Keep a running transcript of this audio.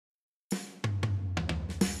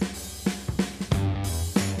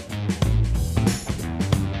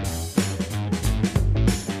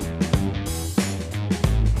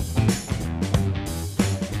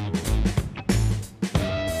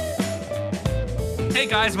Hey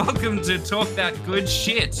guys, welcome to Talk That Good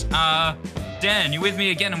Shit. Dan, you're with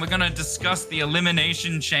me again, and we're going to discuss the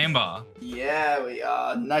Elimination Chamber. Yeah, we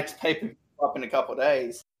are. Next paper up in a couple of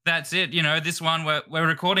days. That's it. You know, this one we're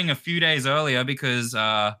recording a few days earlier because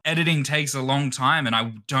editing takes a long time, and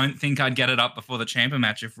I don't think I'd get it up before the chamber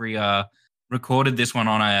match if we recorded this one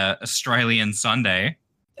on a Australian Sunday.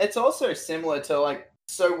 It's also similar to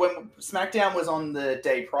so when SmackDown was on the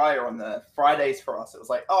day prior on the Fridays for us, it was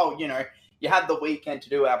like, oh, you know, you had the weekend to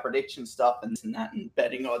do our prediction stuff and that and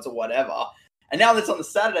betting odds or whatever. And now that's on the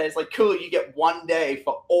Saturday, it's like, cool, you get one day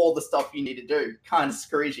for all the stuff you need to do. Kind of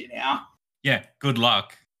screws you now. Yeah, good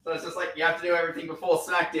luck. So it's just like you have to do everything before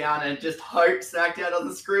SmackDown and just hope SmackDown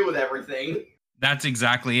doesn't screw with everything. That's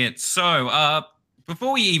exactly it. So,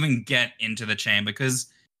 before we even get into the chamber, because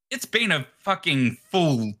it's been a fucking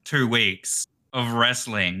full 2 weeks of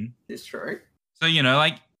wrestling. It's true. So, you know,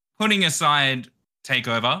 like, putting aside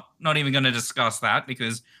TakeOver, not even going to discuss that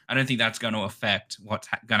because I don't think that's going to affect what's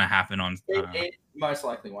going to happen on... It most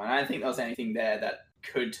likely won't. I don't think there was anything there that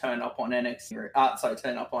could turn up on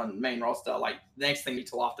turn up on main roster. Like, the next thing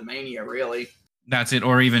till after Mania, really. That's it,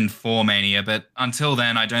 or even for Mania. But until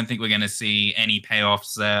then, I don't think we're going to see any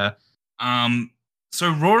payoffs there. So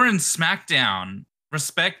Raw and SmackDown,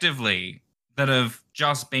 respectively, that have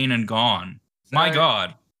just been and gone. So, my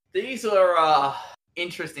God. These are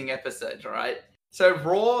interesting episodes, right? So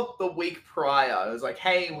Raw the week prior, it was like,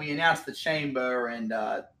 hey, we announced the Chamber and,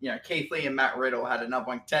 Keith Lee and Matt Riddle had a number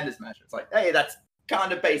one contenders match. It's like, hey, that's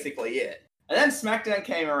kind of basically it. And then SmackDown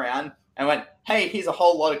came around and went, hey, here's a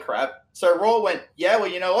whole lot of crap. So Raw went, yeah, well,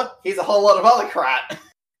 you know what? Here's a whole lot of other crap.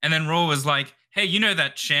 And then Raw was like, hey, you know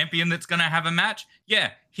that champion that's going to have a match?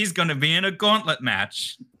 Yeah, he's going to be in a gauntlet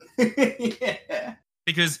match. Yeah.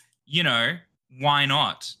 Because, you know, why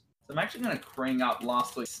not? I'm actually going to bring up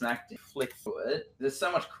last week's SmackDown, flick through it. There's so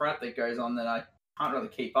much crap that goes on that I can't really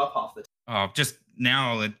keep up half the time. Oh, just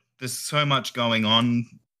now, there's so much going on.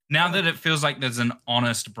 Now that it feels like there's an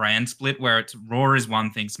honest brand split where it's Raw is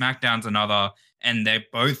one thing, SmackDown's another, and they're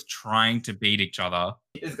both trying to beat each other.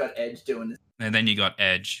 It's got Edge doing this. And then you got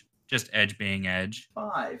Edge. Just Edge being Edge.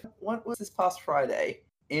 5. What was this past Friday?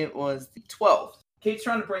 It was the 12th. Keeps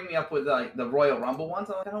trying to bring me up with the Royal Rumble ones.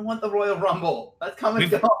 I'm like, I don't want the Royal Rumble. That's come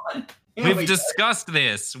and gone. We've discussed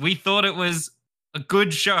this. We thought it was a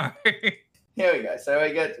good show. Here we go. So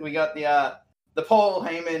we got the Paul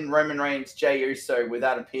Heyman, Roman Reigns, Jey Uso with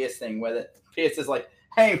Adam Pearce thing, where Pearce is like,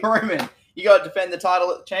 hey, Roman, you got to defend the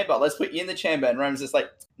title at the Chamber. Let's put you in the Chamber. And Roman's just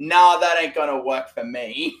like, nah, that ain't going to work for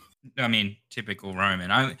me. I mean, typical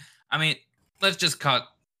Roman. I mean, let's just cut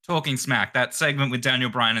Talking Smack, that segment with Daniel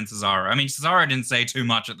Bryan and Cesaro. I mean, Cesaro didn't say too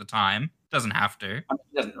much at the time. Doesn't have to. I mean,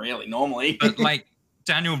 he doesn't really normally. But, like,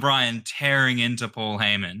 Daniel Bryan tearing into Paul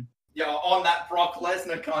Heyman. Yeah, on that Brock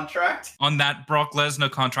Lesnar contract. On that Brock Lesnar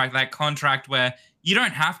contract, that contract where you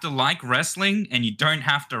don't have to like wrestling and you don't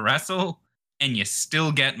have to wrestle and you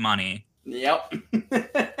still get money. Yep.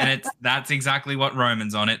 And that's exactly what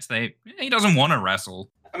Roman's on. He doesn't want to wrestle.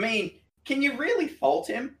 I mean, can you really fault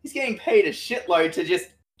him? He's getting paid a shitload to just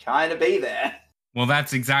kind of be there. Well,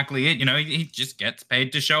 that's exactly it. You know, he just gets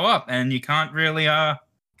paid to show up, and you can't really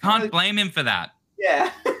can't blame him for that.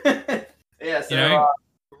 Yeah. Yeah, so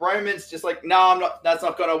Roman's just like, no, that's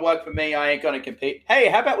not going to work for me. I ain't going to compete. Hey,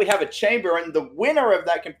 how about we have a chamber and the winner of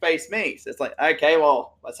that can face me? So it's like, okay,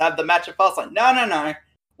 well, let's have the match at Fastlane. No.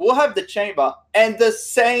 We'll have the chamber, and the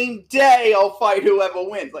same day I'll fight whoever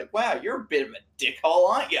wins. Like, wow, you're a bit of a dickhole,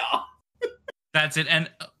 aren't ya? That's it. And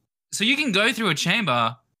so you can go through a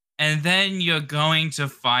chamber, and then you're going to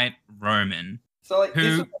fight Roman. So, like,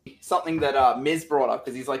 this is something that Miz brought up,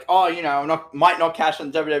 because he's like, oh, you know, might not cash on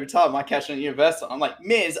the WWE title, might cash on Universal. I'm like,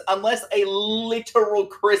 Miz, unless a literal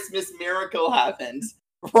Christmas miracle happens,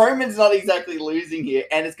 Roman's not exactly losing here,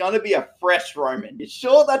 and it's going to be a fresh Roman. You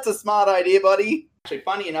sure that's a smart idea, buddy? Actually,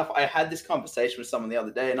 funny enough, I had this conversation with someone the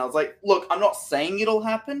other day, and I was like, look, I'm not saying it'll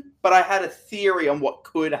happen, but I had a theory on what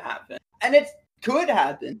could happen. And it could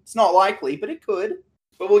happen. It's not likely, but it could.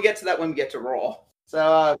 But we'll get to that when we get to Raw.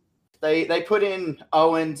 So they put in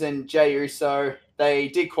Owens and Jey Uso. They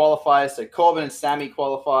did qualify, so Corbin and Sammy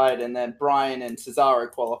qualified, and then Bryan and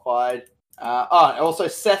Cesaro qualified. Also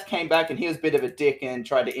Seth came back, and he was a bit of a dick and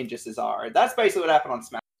tried to injure Cesaro. That's basically what happened on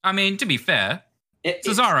SmackDown. I mean, to be fair,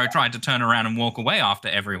 Cesaro tried to turn around and walk away after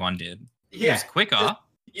everyone did. Yeah, he was quicker.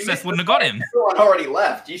 Seth wouldn't have got him. Everyone already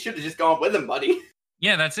left. You should have just gone with him, buddy.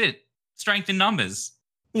 Yeah, that's it. Strength in numbers.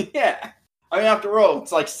 Yeah. I mean, after all,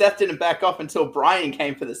 it's like Seth didn't back off until Bryan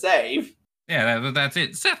came for the save. Yeah, that's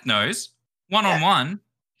it. Seth knows. One-on-one,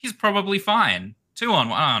 he's probably fine.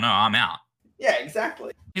 2-on-1, oh no, I'm out. Yeah,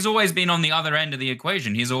 exactly. He's always been on the other end of the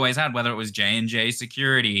equation. He's always had, whether it was J&J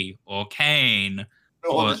Security or Kane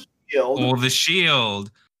Or the Shield. or the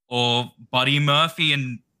Shield or Buddy Murphy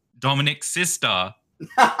and Dominic's sister.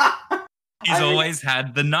 He's always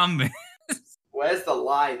had the numbers. Where's the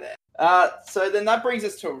lie there? So then that brings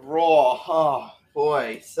us to Raw. Oh,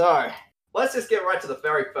 boy. So let's just get right to the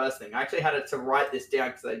very first thing. I actually had to write this down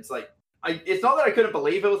because it's like, it's not that I couldn't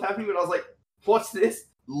believe it was happening, but I was like, what's this?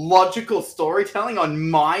 Logical storytelling on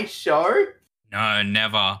my show? No,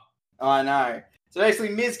 never. I know. So basically,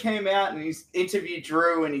 Miz came out and he's interviewed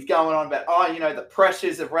Drew and he's going on about, the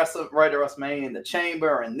pressures of Road to WrestleMania and the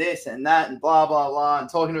Chamber and this and that and blah, blah, blah, and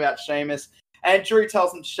talking about Sheamus. And Drew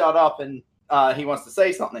tells him to shut up and he wants to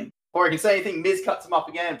say something. Or he can say anything, Miz cuts him up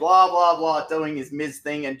again, blah, blah, blah, doing his Miz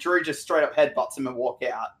thing, and Drew just straight up headbutts him and walk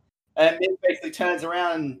out. And Miz basically turns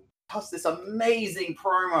around and does this amazing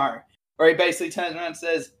promo where he basically turns around and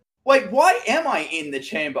says, wait, why am I in the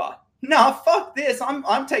Chamber? Nah, fuck this.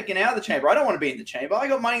 I'm taken out of the Chamber. I don't want to be in the Chamber. I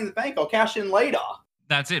got money in the bank. I'll cash in later.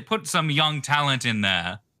 That's it. Put some young talent in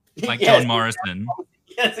there, like Yes, John Morrison.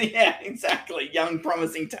 Yes, yeah, exactly. Young,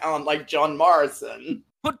 promising talent like John Morrison.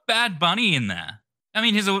 Put Bad Bunny in there. I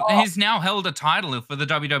mean, he's now held a title for the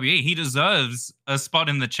WWE. He deserves a spot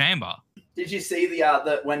in the Chamber. Did you see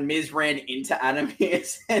the when Miz ran into Adam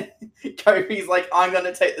Pearce and Kofi's like, I'm going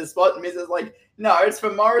to take the spot, and Miz is like, no, it's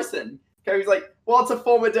for Morrison. Kofi's like, well, it's a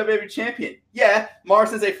former WWE champion. Yeah,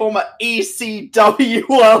 Morrison's a former ECW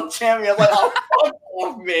World Champion. I'm like, oh, fuck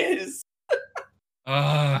off, Miz.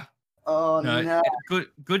 Oh, no.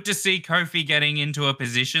 Good to see Kofi getting into a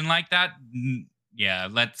position like that. Yeah,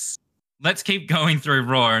 let's keep going through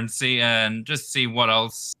Raw and just see what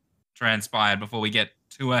else transpired before we get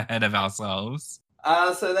too ahead of ourselves.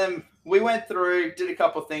 So then we went through, did a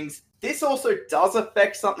couple things. This also does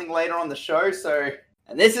affect something later on the show,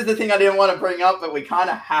 and this is the thing I didn't want to bring up, but we kind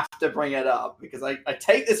of have to bring it up because I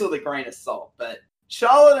take this with a grain of salt. But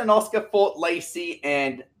Charlotte and Asuka fought Lacey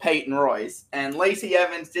and Peyton Royce, and Lacey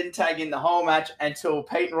Evans didn't tag in the whole match until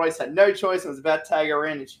Peyton Royce had no choice and was about to tag her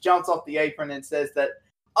in, and she jumps off the apron and says that,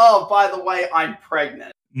 oh, by the way, I'm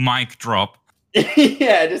pregnant. Mic drop.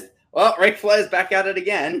 Yeah, Ric Flair's back at it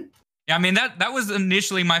again. Yeah, I mean, that was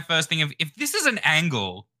initially my first thing of, if this is an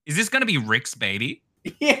angle, is this going to be Rick's baby?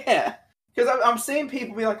 Yeah, because I'm seeing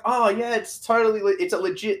people be like, oh, yeah, it's a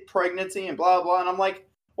legit pregnancy and blah, blah, and I'm like,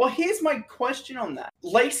 well, here's my question on that.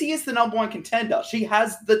 Lacey is the number one contender. She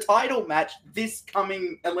has the title match this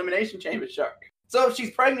coming Elimination Chamber show. So if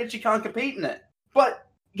she's pregnant, she can't compete in it. But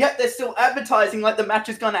yet they're still advertising like the match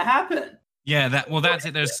is going to happen. Yeah, that's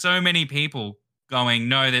it. There's so many people going,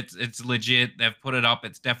 no, it's legit. They've put it up.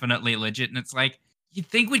 It's definitely legit. And it's like, you'd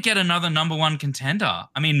think we'd get another number one contender.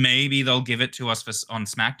 I mean, maybe they'll give it to us on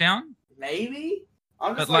SmackDown. Maybe?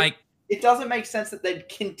 I'm just but it doesn't make sense that they'd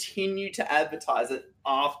continue to advertise it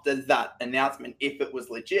after that announcement if it was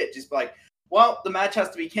legit. Just like, well, the match has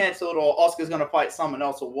to be cancelled or Oscar's going to fight someone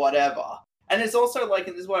else or whatever. And it's also like,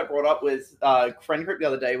 and this is what I brought up with Friend Group the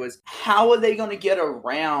other day, was how are they going to get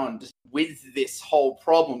around with this whole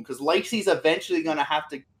problem? Because Lacey's eventually going to have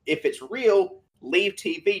to, if it's real, leave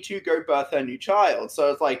TV to go birth her new child.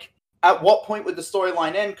 So it's like, at what point would the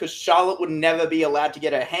storyline end? Because Charlotte would never be allowed to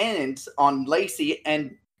get her hands on Lacey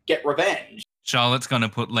and get revenge. Charlotte's going to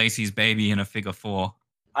put Lacey's baby in a figure 4.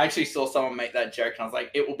 I actually saw someone make that joke, and I was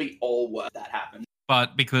like, it will be all worth that happen.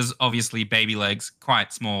 But because obviously baby legs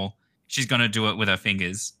quite small, she's going to do it with her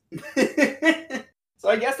fingers. So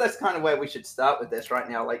I guess that's kind of where we should start with this right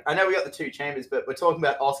now. Like, I know we got the two chambers, but we're talking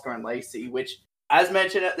about Oscar and Lacey, which, as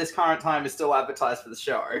mentioned at this current time, is still advertised for the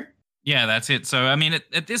show. Yeah, that's it. So, I mean,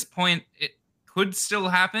 at this point, it could still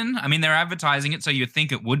happen. I mean, they're advertising it, so you'd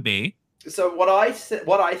think it would be. So what I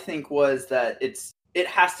think was that it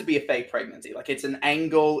has to be a fake pregnancy. Like, it's an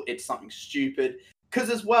angle, it's something stupid. Because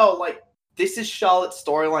as well, like, this is Charlotte's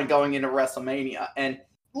storyline going into WrestleMania. And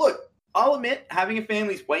look, I'll admit, having a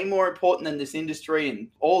family is way more important than this industry and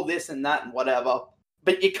all this and that and whatever.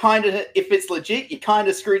 But you kind of, if it's legit, you kind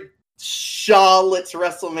of screwed Charlotte's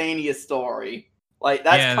WrestleMania story. Like,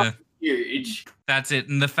 that's huge. That's it.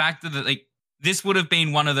 And the fact that, like, this would have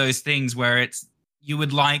been one of those things where you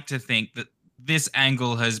would like to think that this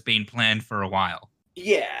angle has been planned for a while.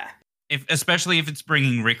 Yeah. Especially if it's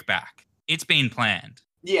bringing Rick back. It's been planned.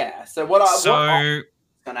 Yeah. So what's going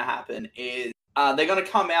to happen is they're going to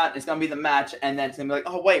come out and it's going to be the match, and then it's going to be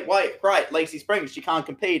like, oh, wait, right, Lacey's pregnant, she can't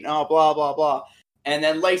compete, and blah, blah, blah. And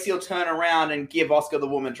then Lacey will turn around and give Oscar the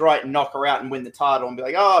woman's right and knock her out and win the title and be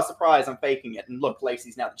like, oh, surprise, I'm faking it. And look,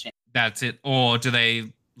 Lacey's now the champ. That's it. Or do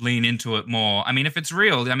they lean into it more? I mean, if it's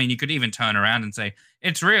real, I mean, you could even turn around and say,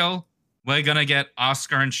 it's real. We're going to get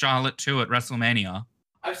Oscar and Charlotte too at WrestleMania.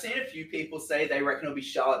 I've seen a few people say they reckon it'll be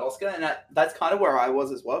Charlotte Oscar, and that's kind of where I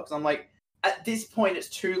was as well, because I'm like, at this point, it's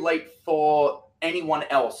too late for anyone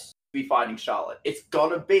else to be fighting Charlotte. It's got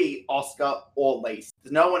to be Oscar or Lacey.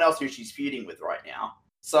 There's no one else who she's feuding with right now.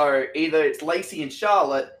 So either it's Lacey and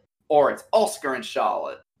Charlotte, or it's Oscar and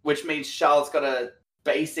Charlotte, which means Charlotte's got to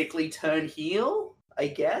basically turn heel, I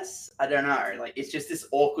guess. I don't know. Like, it's just this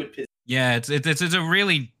awkward position. Yeah, it's a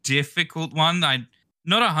really difficult one. I'm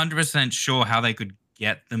not 100% sure how they could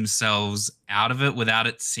get themselves out of it without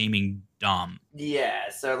it seeming dumb. Yeah,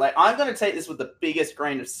 so like I'm going to take this with the biggest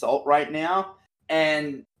grain of salt right now.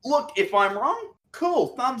 And look, if I'm wrong, cool,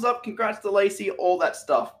 thumbs up, congrats to Lacey, all that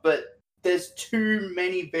stuff. But there's too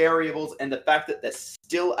many variables, and the fact that they're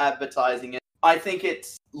still advertising it, I think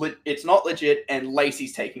it's not legit, and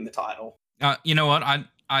Lacey's taking the title. You know what?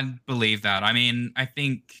 I believe that. I mean, I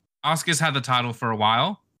think Asuka's had the title for a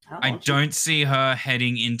while. I don't see her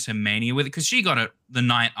heading into Mania with it because she got it the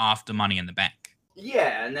night after Money in the Bank.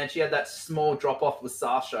 Yeah, and then she had that small drop off with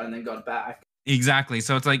Sasha and then got back. Exactly.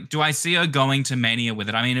 So it's like, do I see her going to Mania with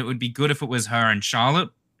it? I mean, it would be good if it was her and Charlotte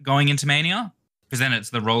going into Mania because then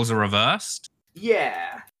the roles are reversed.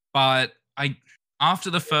 Yeah. But after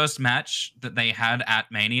the first match that they had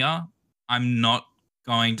at Mania, I'm not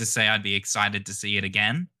going to say I'd be excited to see it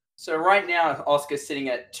again. So right now, Asuka's sitting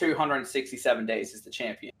at 267 days as the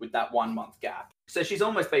champion with that 1 month gap. So she's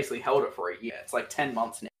almost basically held it for a year. It's like 10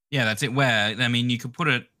 months now. Yeah, that's it. Where, I mean, you could put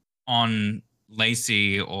it on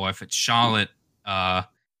Lacey, or if it's Charlotte at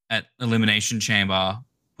Elimination Chamber,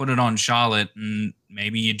 put it on Charlotte, and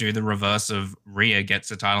maybe you do the reverse of Rhea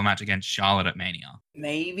gets a title match against Charlotte at Mania.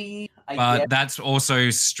 Maybe. But that's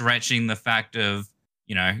also stretching the fact of,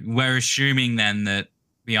 we're assuming then that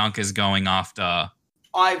Bianca's going after...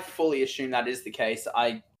 I fully assume that is the case.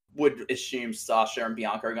 I would assume Sasha and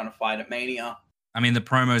Bianca are going to fight at Mania. I mean, the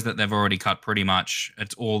promos that they've already cut, pretty much,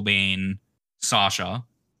 it's all been Sasha.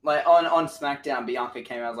 Like, on SmackDown, Bianca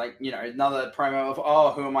came out, like, another promo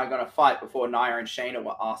of, who am I going to fight, before Nia and Shayna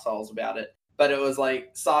were assholes about it. But it was like,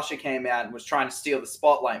 Sasha came out and was trying to steal the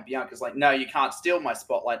spotlight, and Bianca's like, no, you can't steal my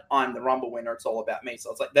spotlight. I'm the Rumble winner. It's all about me.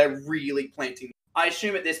 So it's like, they're really planting. I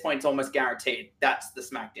assume at this point, it's almost guaranteed that's the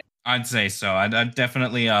SmackDown. I'd say so. I'd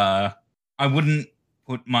definitely, I wouldn't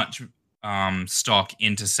put much stock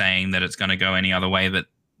into saying that it's going to go any other way, but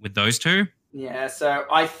with those two. Yeah, so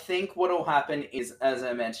I think what will happen is, as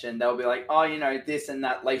I mentioned, they'll be like, this and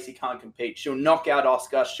that, Lacey can't compete. She'll knock out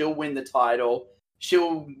Asuka. She'll win the title.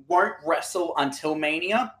 Won't wrestle until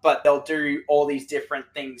Mania, but they'll do all these different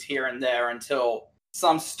things here and there until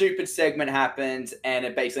some stupid segment happens, and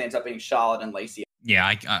it basically ends up being Charlotte and Lacey. Yeah,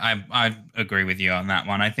 I agree with you on that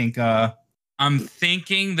one. I think I'm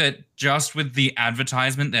thinking that just with the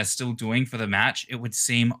advertisement they're still doing for the match, it would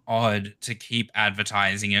seem odd to keep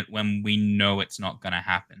advertising it when we know it's not going to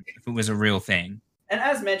happen if it was a real thing. And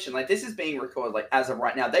as mentioned, like, this is being recorded, like, as of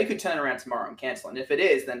right now. They could turn around tomorrow and cancel. And if it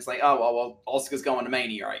is, then it's like, Asuka's going to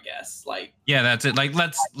Mania, I guess. Like, yeah, that's it. Like,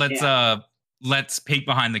 let's peek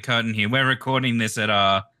behind the curtain here. We're recording this at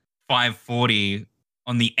 5:40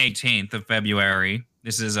 on the 18th of February.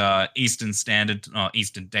 This is Eastern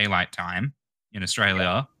Daylight Time in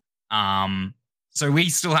Australia. Yeah. So we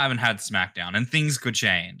still haven't had SmackDown, and things could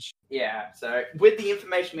change. Yeah. So with the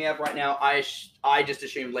information we have right now, I just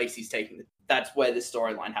assume Lacey's taking the. That's where the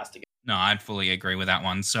storyline has to go. No, I'd fully agree with that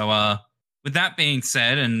one. So with that being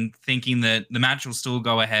said, and thinking that the match will still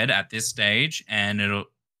go ahead at this stage, and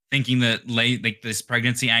thinking that this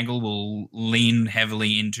pregnancy angle will lean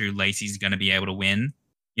heavily into Lacey's going to be able to win.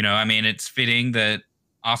 I mean, it's fitting that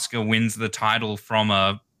Asuka wins the title from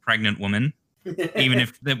a pregnant woman, even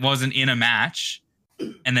if it wasn't in a match,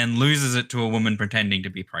 and then loses it to a woman pretending to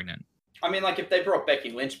be pregnant. I mean, like, if they brought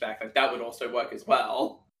Becky Lynch back, like, that would also work as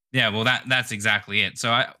well. Yeah, well, that's exactly it.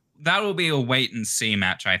 So that will be a wait and see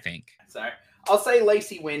match, I think. So I'll say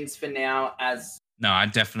Lacey wins for now. No, I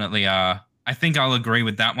definitely I think I'll agree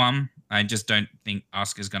with that one. I just don't think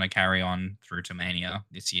Asuka's going to carry on through to Mania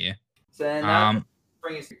this year. So now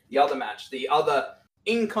bring us the other match, the other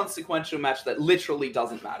inconsequential match that literally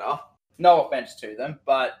doesn't matter. No offense to them,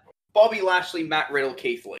 but Bobby Lashley, Matt Riddle,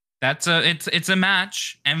 Keith Lee. It's a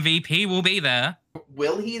match. MVP will be there.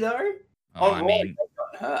 Will he though? I mean,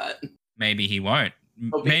 hurt. Maybe he won't.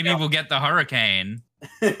 Maybe we'll get the Hurricane.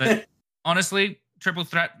 But honestly, triple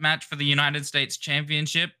threat match for the United States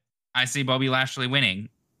Championship. I see Bobby Lashley winning.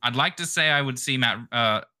 I'd like to say I would see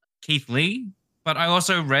Keith Lee, but I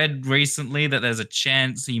also read recently that there's a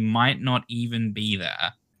chance he might not even be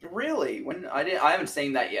there. Really? I haven't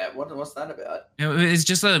seen that yet. What's that about? It's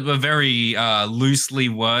just a very loosely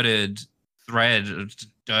worded thread,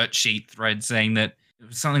 dirt sheet thread saying that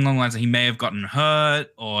something along the lines of he may have gotten hurt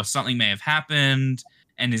or something may have happened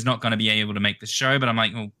and is not going to be able to make the show. But I'm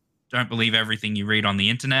like, well, don't believe everything you read on the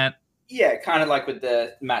internet. Yeah, kind of like with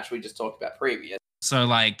the match we just talked about previous. So,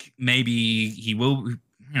 like, maybe he will,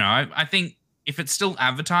 I think if it's still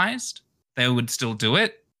advertised, they would still do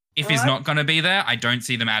it. If he's not going to be there, I don't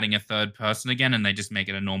see them adding a third person again and they just make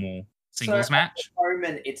it a normal singles match. At the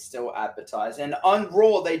moment, it's still advertised. And on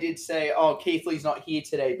Raw, they did say, oh, Keith Lee's not here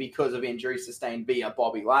today because of injury sustained via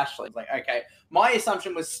Bobby Lashley. It's like, okay, my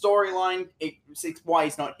assumption was storyline, it's why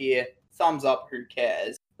he's not here. Thumbs up, who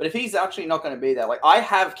cares? But if he's actually not going to be there, like, I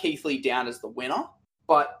have Keith Lee down as the winner,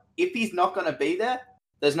 but if he's not going to be there,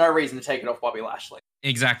 there's no reason to take it off Bobby Lashley.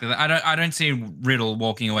 Exactly. I don't see Riddle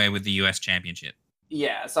walking away with the US Championship.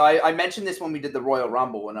 Yeah, so I mentioned this when we did the Royal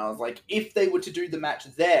Rumble, and I was like, if they were to do the match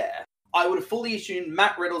there, I would have fully assumed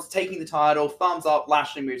Matt Riddle's taking the title, thumbs up,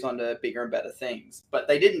 Lashley moves on to bigger and better things. But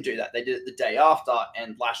they didn't do that. They did it the day after,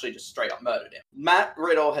 and Lashley just straight up murdered him. Matt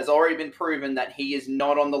Riddle has already been proven that he is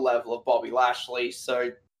not on the level of Bobby Lashley,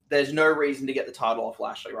 so there's no reason to get the title off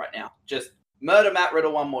Lashley right now. Just murder Matt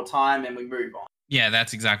Riddle one more time, and we move on. Yeah,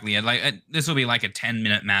 that's exactly it. Like, this will be like a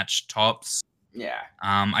 10-minute match tops. Yeah.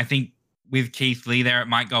 I think with Keith Lee there, it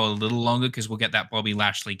might go a little longer because we'll get that Bobby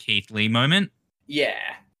Lashley Keith Lee moment. Yeah.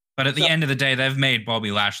 But at the end of the day, they've made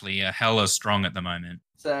Bobby Lashley a hella strong at the moment.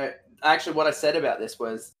 So actually what I said about this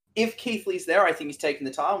was, if Keith Lee's there, I think he's taking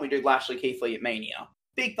the title and we do Lashley Keith Lee at Mania.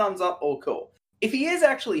 Big thumbs up, all cool. If he is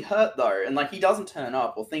actually hurt though, and like he doesn't turn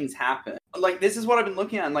up or things happen, like this is what I've been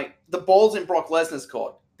looking at, and like the ball's in Brock Lesnar's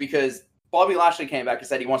court because Bobby Lashley came back and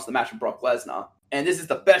said he wants the match with Brock Lesnar. And this is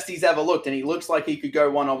the best he's ever looked, and he looks like he could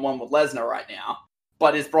go one-on-one with Lesnar right now.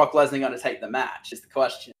 But is Brock Lesnar going to take the match, is the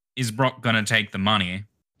question. Is Brock going to take the money?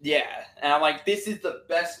 Yeah, and I'm like, this is the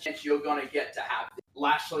best chance you're going to get to have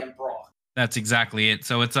Lashley and Brock. That's exactly it.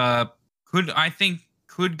 So it's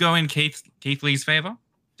could go in Keith Lee's favor.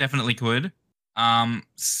 Definitely could. I'm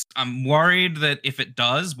worried that if it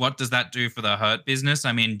does, what does that do for the Hurt business?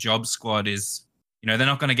 I mean, Job Squad is... they're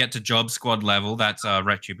not going to get to Job Squad level. That's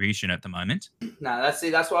Retribution at the moment. No,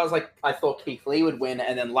 that's why I was like, I thought Keith Lee would win,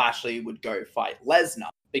 and then Lashley would go fight Lesnar.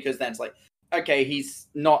 Because then it's like, okay, he's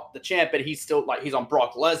not the champ, but he's still, like, he's on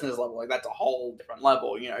Brock Lesnar's level. Like, that's a whole different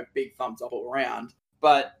level, big thumbs up all around.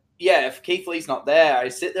 But, yeah, if Keith Lee's not there, I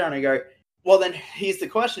sit there and I go, well, then here's the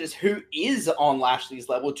question is, who is on Lashley's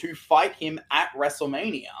level to fight him at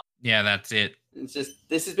WrestleMania? Yeah, that's it. It's just,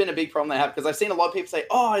 this has been a big problem they have, because I've seen a lot of people say,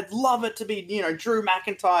 oh, I'd love it to be, Drew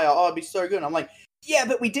McIntyre. Oh, it'd be so good. And I'm like, yeah,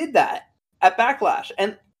 but we did that at Backlash.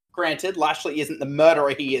 And granted, Lashley isn't the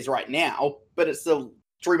murderer he is right now, but it's still,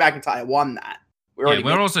 Drew McIntyre won that.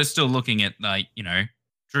 We're also still looking at, like,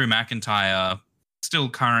 Drew McIntyre still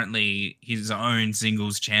currently his own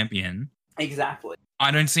singles champion. Exactly.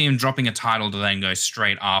 I don't see him dropping a title to then go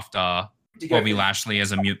straight after Bobby Lashley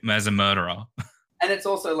as a murderer. And it's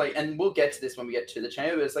also like, and we'll get to this when we get to the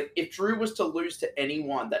chamber, but it's like, if Drew was to lose to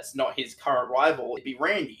anyone that's not his current rival, it'd be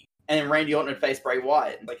Randy. And then Randy Orton would face Bray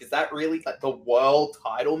Wyatt. Like, is that really like the world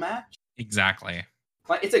title match? Exactly.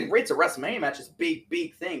 Like, it's a WrestleMania match. It's a big,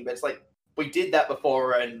 big thing. But it's like, we did that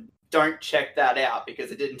before and don't check that out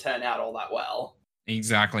because it didn't turn out all that well.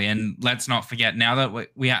 Exactly. And let's not forget, now that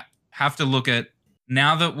we have to look at,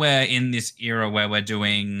 now that we're in this era where we're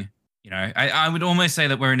doing... I would almost say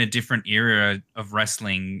that we're in a different era of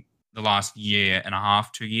wrestling the last year and a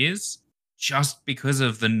half, 2 years, just because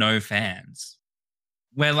of the no fans.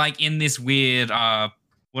 We're like in this weird,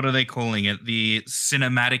 what are they calling it? The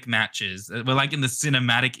cinematic matches. We're like in the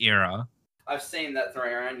cinematic era. I've seen that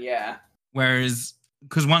thrown around, yeah. Whereas,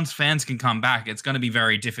 because once fans can come back, it's going to be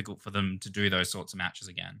very difficult for them to do those sorts of matches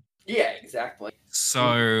again. Yeah, exactly.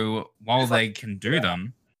 So while they can do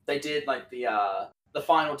them... They did like the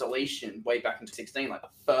final deletion way back in 2016, like the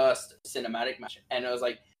first cinematic match. And it was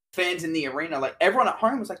like fans in the arena, like everyone at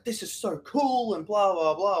home was like, this is so cool and blah,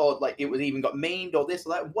 blah, blah. Or like it was even got memed or this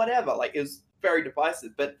or that, whatever. Like it was very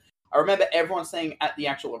divisive. But I remember everyone saying at the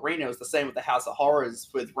actual arena, it was the same with the House of Horrors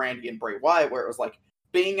with Randy and Bray Wyatt, where it was like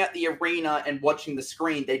being at the arena and watching the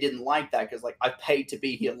screen, they didn't like that because like I paid to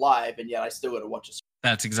be here live and yet I still got to watch a screen.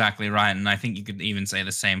 That's exactly right. And I think you could even say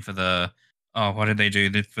the same for what did they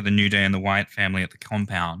do for the New Day and the Wyatt family at the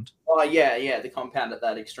compound? Oh, yeah, the compound at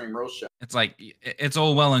that Extreme Rules show. It's like, it's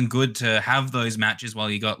all well and good to have those matches while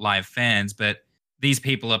you got live fans, but these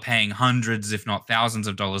people are paying hundreds, if not thousands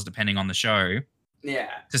of dollars, depending on the show. Yeah.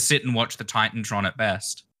 To sit and watch the Titantron at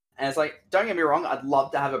best. And it's like, don't get me wrong, I'd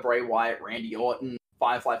love to have a Bray Wyatt, Randy Orton,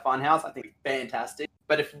 Firefly Funhouse. I think it's fantastic.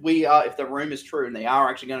 But if the rumor is true and they are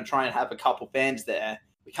actually going to try and have a couple fans there,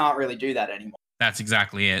 we can't really do that anymore. That's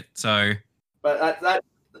exactly it. So... But that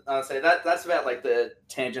So that's about like the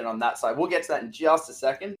tangent on that side. We'll get to that in just a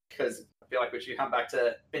second because I feel like we should come back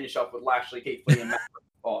to finish off with Lashley, Keith Lee, and Matt,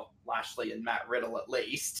 or Lashley and Matt Riddle at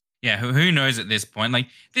least. Yeah, who knows at this point? Like,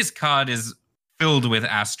 this card is filled with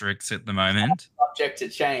asterisks at the moment. Subject to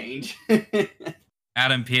change.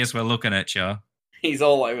 Adam Pearce, we're looking at you. He's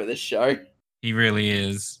all over this show. He really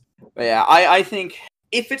is. But yeah, I think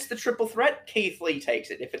if it's the triple threat, Keith Lee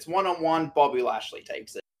takes it. If it's one-on-one, Bobby Lashley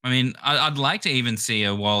takes it. I mean, I'd like to even see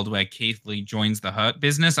a world where Keith Lee joins the Hurt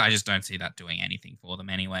Business. I just don't see that doing anything for them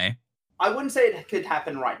anyway. I wouldn't say it could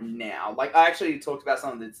happen right now. Like, I actually talked about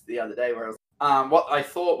something that's the other day where I was, what I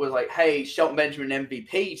thought was like, hey, Shelton Benjamin and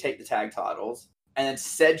MVP take the tag titles, and then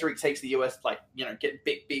Cedric takes the US, like, you know, get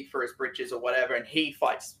big for his britches or whatever, and he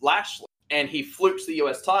fights Lashley, and he flukes the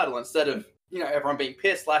US title instead of, you know, everyone being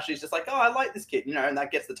pissed. Lashley's just like, oh, I like this kid, you know, and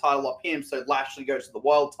that gets the title off him, so Lashley goes to the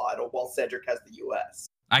world title while Cedric has the US.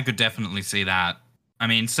 I could definitely see that. I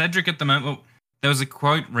mean, Cedric at the moment, well, there was a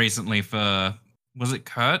quote recently for, was it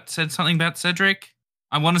Kurt said something about Cedric?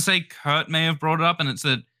 I want to say Kurt may have brought it up, and it's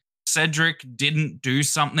that Cedric didn't do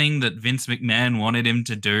something that Vince McMahon wanted him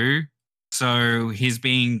to do, so he's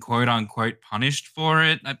being quote-unquote punished for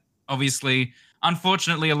it. Obviously,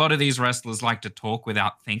 unfortunately, a lot of these wrestlers like to talk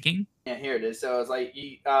without thinking. Yeah, here it is. So it's like,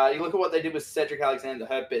 you look at what they did with Cedric Alexander,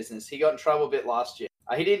 Hurt Business. He got in trouble a bit last year.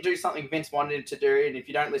 He didn't do something Vince wanted him to do, and if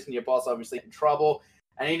you don't listen to your boss, obviously you're in trouble.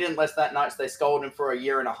 And he didn't last that night, so they scolded him for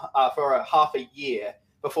half a year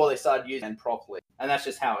before they started using him properly. And that's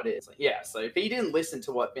just how it is. Like, yeah, so if he didn't listen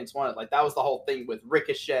to what Vince wanted, like that was the whole thing with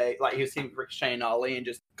Ricochet. Like he was teaming Ricochet and Ali and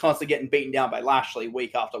just constantly getting beaten down by Lashley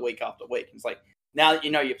week after week after week. And it's like, now that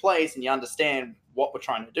you know your place and you understand what we're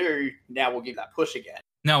trying to do, now we'll give that push again.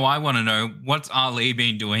 No, I want to know, what's Ali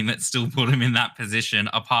been doing that still put him in that position,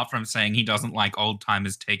 apart from saying he doesn't like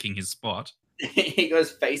old-timers taking his spot? He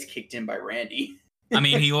goes face kicked in by Randy. I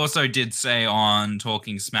mean, he also did say on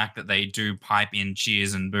Talking Smack that they do pipe in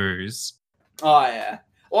cheers and boos. Oh, yeah.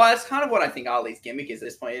 Well, that's kind of what I think Ali's gimmick is at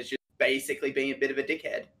this point, is just basically being a bit of a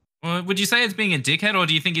dickhead. Well, would you say it's being a dickhead, or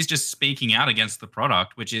do you think he's just speaking out against the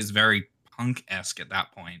product, which is very Punk-esque at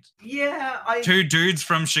that point? Yeah, Two dudes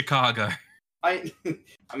from Chicago. I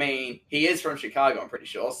mean, he is from Chicago, I'm pretty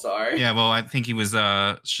sure, so... Yeah, well, I think he was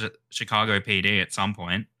Chicago PD at some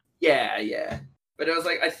point. Yeah. But it was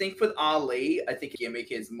like, I think with Ali, I think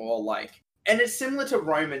gimmick is more like... And it's similar to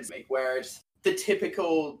Roman's gimmick, where it's the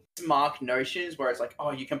typical smart notions, where it's like,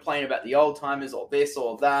 oh, you complain about the old timers, or this,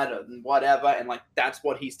 or that, or whatever, and like, that's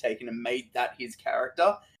what he's taken and made that his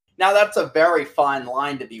character. Now, that's a very fine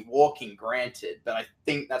line to be walking, granted, but I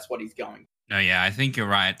think that's what he's going. No, yeah, I think you're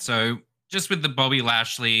right. So... just with the Bobby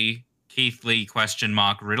Lashley, Keith Lee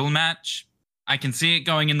Riddle match, I can see it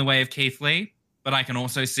going in the way of Keith Lee, but I can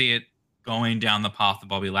also see it going down the path of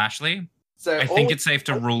Bobby Lashley. So I think it's safe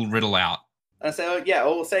to rule Riddle out. And so, yeah,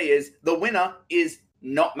 all we'll say is the winner is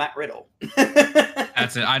not Matt Riddle.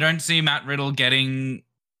 That's it. I don't see Matt Riddle getting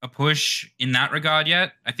a push in that regard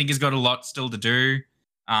yet. I think he's got a lot still to do.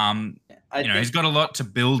 He's got a lot to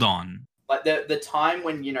build on. Like the time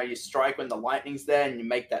when, you know, you strike when the lightning's there and you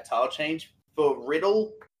make that title change, for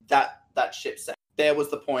Riddle, that ship sank. There was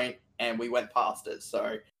the point and we went past it.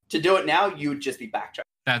 So to do it now, you would just be backtracking.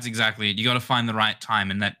 That's exactly it. You got to find the right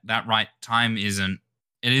time, and that right time isn't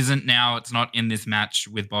now. It's not in this match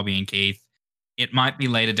with Bobby and Keith. It might be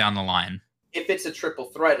later down the line. If it's a triple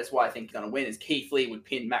threat, it's why I think he's going to win, is Keith Lee would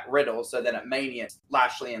pin Matt Riddle, so then at Mania,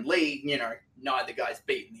 Lashley and Lee, you know, neither guy's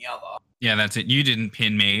beating the other. Yeah, that's it. You didn't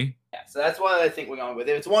pin me. Yeah, so that's why I think we're going with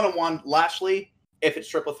it. If it's one-on-one, Lashley. If it's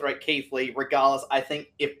triple threat, Keith Lee. Regardless, I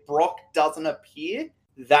think if Brock doesn't appear,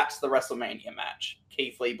 that's the WrestleMania match.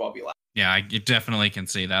 Keith Lee, Bobby Lashley. Yeah, I definitely can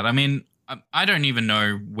see that. I mean, I don't even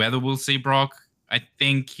know whether we'll see Brock. I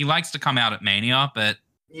think he likes to come out at Mania, but...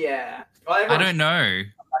 yeah. Well, I don't know.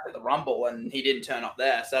 Back at the Rumble, and he didn't turn up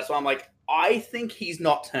there. So that's why I'm like, I think he's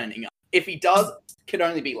not turning up. If he does, it could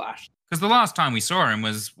only be Lashley. Because the last time we saw him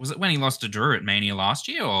was it when he lost to Drew at Mania last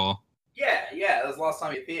year, or? Yeah, that was the last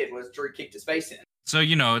time he appeared, was Drew kicked his face in. So,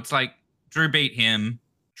 you know, it's like Drew beat him,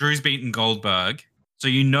 Drew's beaten Goldberg, so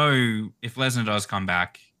you know if Lesnar does come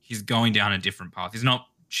back, he's going down a different path. He's not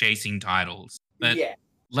chasing titles. But yeah.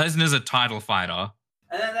 Lesnar's a title fighter.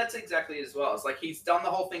 And then that's exactly it as well. It's like he's done the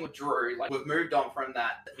whole thing with Drew. Like, we've moved on from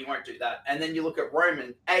that. He won't do that. And then you look at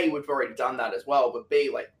Roman. A, we've already done that as well. But B,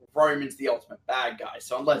 like, Roman's the ultimate bad guy.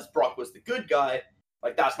 So unless Brock was the good guy,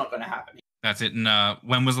 like, that's not going to happen. That's it. And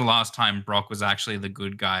when was the last time Brock was actually the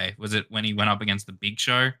good guy? Was it when he went up against the Big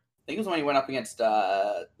Show? I think it was when he went up against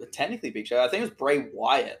the technically Big Show. I think it was Bray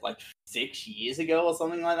Wyatt, like 6 years ago or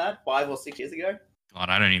something like that. 5 or 6 years ago. God,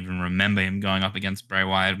 I don't even remember him going up against Bray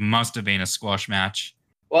Wyatt. It must have been a squash match.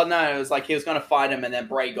 Well, no, it was like he was going to fight him, and then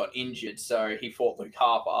Bray got injured, so he fought Luke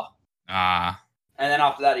Harper. And then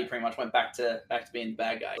after that, he pretty much went back to being the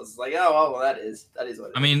bad guy. It was like, oh, well, that is what it is.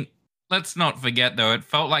 I mean, let's not forget, though, it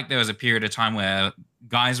felt like there was a period of time where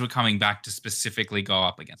guys were coming back to specifically go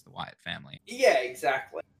up against the Wyatt family. Yeah,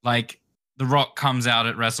 exactly. Like, The Rock comes out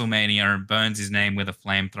at WrestleMania and burns his name with a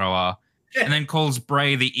flamethrower and then calls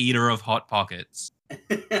Bray the eater of Hot Pockets.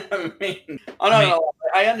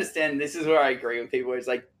 I understand. This is where I agree with people. It's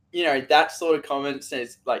like, that sort of comments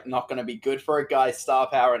is like not going to be good for a guy's star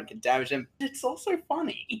power and can damage him. It's also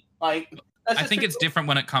funny. Like, I think it's different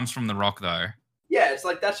when it comes from The Rock, though. Yeah, it's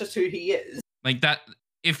like that's just who he is. Like that.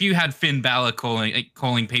 If you had Finn Balor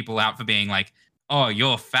calling people out for being like, "Oh,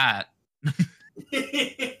 you're fat,"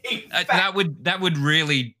 that would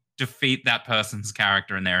really defeat that person's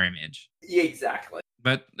character and their image. Yeah, exactly.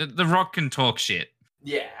 But The Rock can talk shit.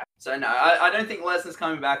 Yeah. So no, I don't think Lesnar's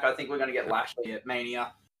coming back. I think we're going to get Lashley at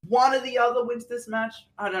Mania. One or the other wins this match.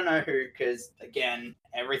 I don't know who, because again,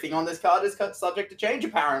 everything on this card is subject to change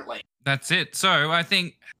apparently. That's it. So I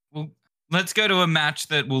think let's go to a match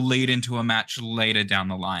that will lead into a match later down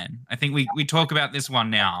the line. I think we talk about this one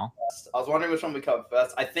now. I was wondering which one we cover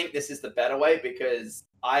first. I think this is the better way because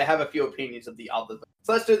I have a few opinions of the other.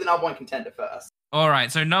 So let's do the number one contender first. All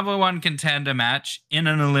right. So number one contender match in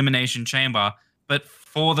an Elimination Chamber, but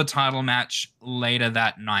for the title match later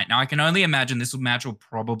that night. Now, I can only imagine this match will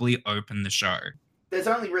probably open the show. There's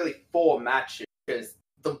only really 4 matches because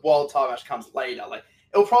the world title match comes later. Like,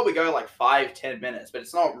 it'll probably go like 5-10 minutes, but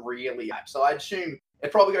it's not really a match. So I'd assume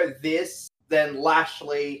it'd probably go this, then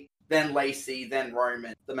Lashley, then Lacey, then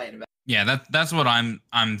Roman, the main event. Yeah, that's what I'm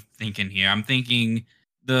thinking here. I'm thinking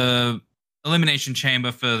the Elimination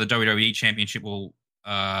Chamber for the WWE Championship will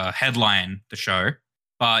headline the show.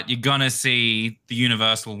 But you're going to see the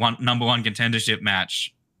Universal number one contendership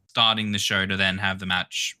match starting the show to then have the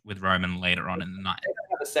match with Roman later on in the night. They're going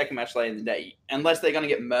to have a second match later in the day, unless they're going to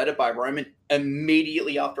get murdered by Roman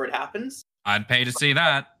immediately after it happens. I'd pay to see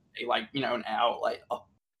that. Like, an hour later.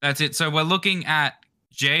 That's it. So we're looking at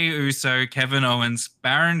Jey Uso, Kevin Owens,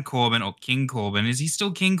 Baron Corbin, or King Corbin. Is he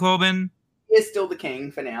still King Corbin? He is still the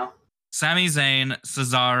king for now. Sami Zayn,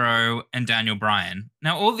 Cesaro, and Daniel Bryan.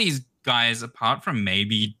 Now, all these guys, apart from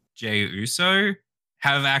maybe Jey Uso,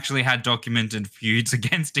 have actually had documented feuds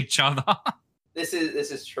against each other. This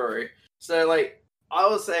is true. So, like, I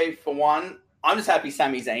will say, for one, I'm just happy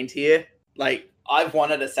Sami Zayn's here. Like, I've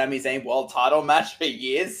wanted a Sami Zayn world title match for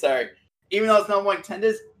years, so even though it's number one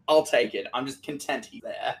contenders, I'll take it. I'm just content he's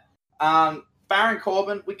there. Baron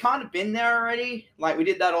Corbin, we kind of been there already. Like, we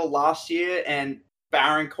did that all last year, and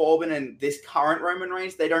Baron Corbin and this current Roman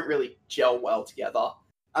Reigns, they don't really gel well together.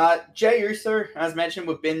 Jey Uso, as mentioned,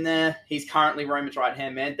 we've been there. He's currently Roman's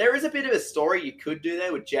right-hand man. There is a bit of a story you could do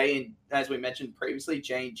there with Jey and, as we mentioned previously,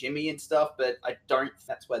 Jey and Jimmy and stuff, but I don't think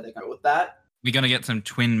that's where they're going with that. We're going to get some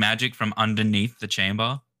twin magic from underneath the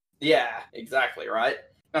chamber. Yeah, exactly, right?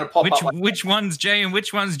 Gonna pop up which one's Jey and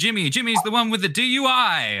which one's Jimmy? Jimmy's the one with the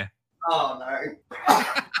DUI. Oh, no.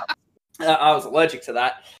 I was allergic to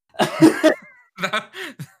that.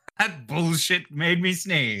 That bullshit made me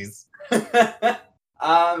sneeze.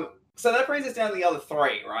 So that brings us down to the other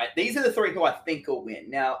 3, right? These are the 3 who I think will win.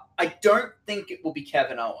 Now, I don't think it will be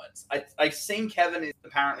Kevin Owens. I've seen Kevin is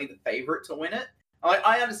apparently the favorite to win it.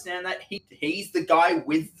 I understand that he's the guy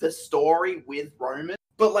with the story with Roman.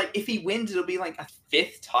 But, like, if he wins, it'll be, like, a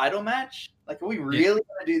 5th title match? Like, are we really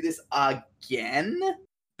going to do this again?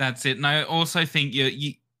 That's it. And I also think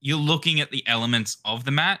you're looking at the elements of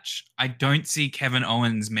the match. I don't see Kevin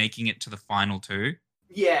Owens making it to the final 2.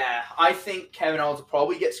 Yeah, I think Kevin Owens will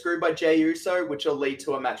probably get screwed by Jey Uso, which will lead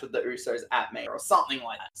to a match with the Usos at Mania or something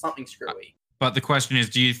like that. Something screwy. But the question is,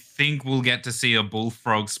 do you think we'll get to see a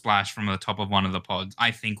bullfrog splash from the top of one of the pods?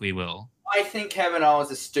 I think we will. I think Kevin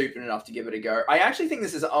Owens is stupid enough to give it a go. I actually think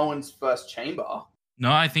this is Owens' first chamber.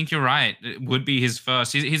 No, I think you're right. It would be his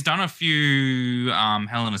first. He's done a few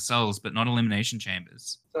Hell in a Cells, but not Elimination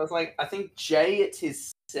Chambers. So it's like, I think Jey, it's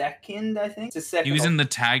his second, I think. It's his second. He was in the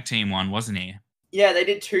tag team one, wasn't he? Yeah, they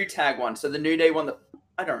did 2 tag ones. So the New Day won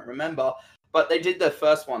I don't remember, but they did the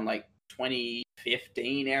first one like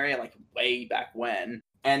 2015 area, like way back when.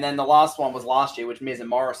 And then the last one was last year, which Miz and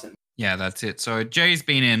Morrison. Yeah, that's it. So Jay's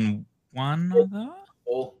been in one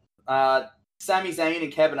other? Sami Zayn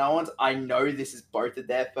and Kevin Owens, I know this is both of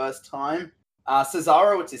their first time.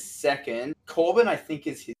 Cesaro, it's his second. Corbin, I think,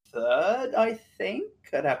 is his third, I think.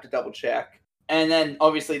 I'd have to double check. And then,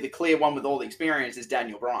 obviously, the clear one with all the experience is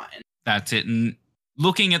Daniel Bryan. That's it. And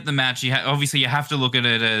looking at the match, obviously you have to look at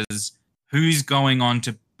it as who's going on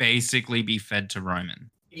to basically be fed to Roman.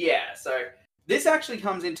 Yeah, so This actually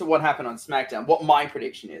comes into what happened on SmackDown, what my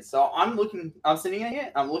prediction is. So I'm sitting here,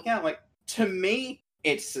 I'm looking at it, like, to me,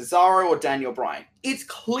 it's Cesaro or Daniel Bryan. It's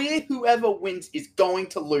clear whoever wins is going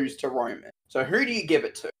to lose to Roman. So who do you give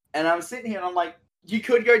it to? And I'm sitting here and I'm like, you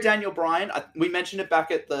could go Daniel Bryan. We mentioned it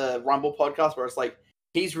back at the Rumble podcast where it's like,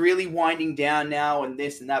 he's really winding down now and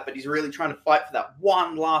this and that, but he's really trying to fight for that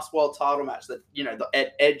one last world title match that,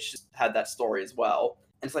 the Edge had that story as well.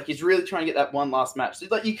 And it's like, he's really trying to get that one last match. So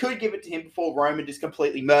like, you could give it to him before Roman just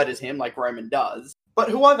completely murders him like Roman does. But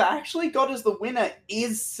who I've actually got as the winner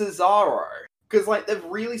is Cesaro. Because like, they've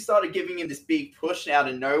really started giving him this big push out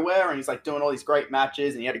of nowhere. And he's like doing all these great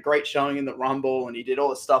matches. And he had a great showing in the Rumble. And he did all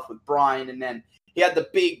this stuff with Bryan. And then he had the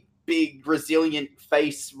big resilient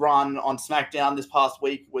face run on SmackDown this past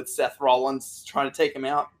week with Seth Rollins trying to take him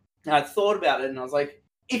out. And I thought about it and I was like,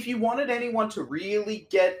 if you wanted anyone to really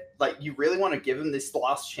you really want to give him this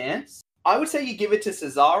last chance, I would say you give it to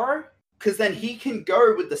Cesaro, because then he can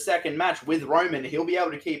go with the second match with Roman. He'll be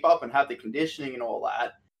able to keep up and have the conditioning and all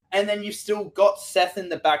that. And then you've still got Seth in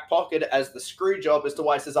the back pocket as the screw job as to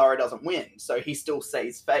why Cesaro doesn't win. So he still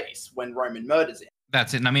saves face when Roman murders him.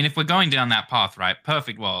 That's it. And I mean, if we're going down that path, right?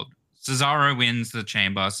 Perfect world. Cesaro wins the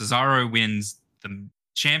Chamber. Cesaro wins the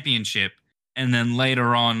championship. And then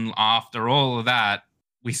later on, after all of that,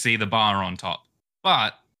 we see the bar on top.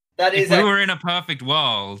 But if we were in a perfect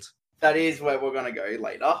world... That is where we're going to go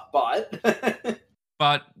later, but...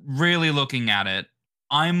 But really looking at it,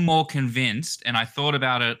 I'm more convinced, and I thought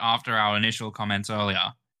about it after our initial comments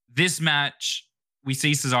earlier, this match, we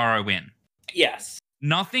see Cesaro win. Yes.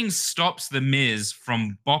 Nothing stops The Miz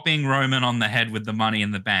from bopping Roman on the head with the Money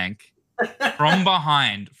in the Bank from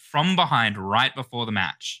behind, right before the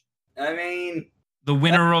match. I mean... The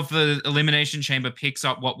winner of the Elimination Chamber picks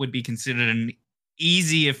up what would be considered an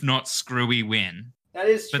easy, if not screwy, win. That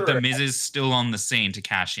is true. But The Miz is still on the scene to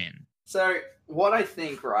cash in. So, what I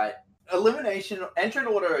think, right, elimination, entrant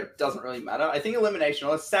order doesn't really matter. I think elimination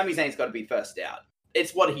order, Sami Zayn's got to be first out.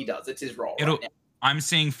 It's what he does. It's his role right now. I'm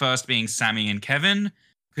seeing first being Sami and Kevin,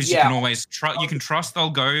 because you can always you can trust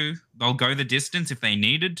they'll go the distance if they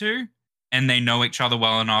needed to, and they know each other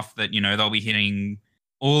well enough that, they'll be hitting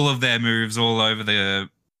all of their moves all over the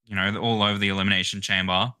Elimination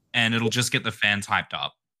Chamber, and it'll just get the fans hyped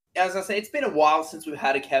up. As I say, it's been a while since we've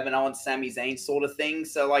had a Kevin Owens, Sami Zayn sort of thing,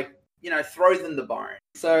 so throw them the bone.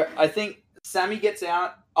 So I think Sami gets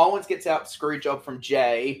out, Owens gets out, screw job from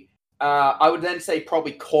Jay. I would then say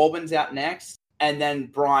probably Corbin's out next, and then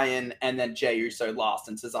Bryan, and then Jey Uso last,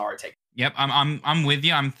 and Cesaro takes. Yep, I'm with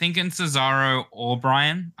you. I'm thinking Cesaro or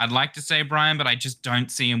Bryan. I'd like to say Bryan, but I just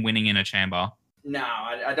don't see him winning in a chamber. No,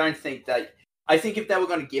 I don't think that. I think if they were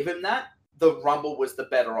going to give him that, the Rumble was the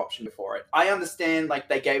better option for it. I understand,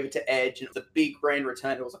 they gave it to Edge, and it was a big grand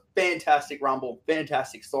return. It was a fantastic Rumble,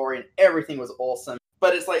 fantastic story, and everything was awesome.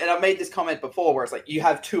 But it's and I made this comment before, where it's you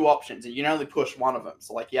have two options, and you can only push one of them.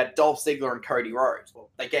 So, you had Dolph Ziggler and Cody Rhodes. Well,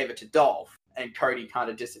 they gave it to Dolph, and Cody kind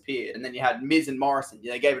of disappeared. And then you had Miz and Morrison.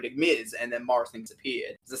 They gave it to Miz, and then Morrison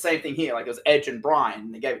disappeared. It's the same thing here. It was Edge and Bryan,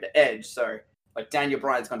 and they gave it to Edge. So, Daniel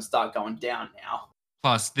Bryan's going to start going down now.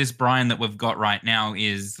 Plus, this Bryan that we've got right now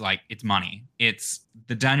is, it's money. It's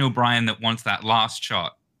the Daniel Bryan that wants that last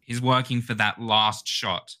shot. He's working for that last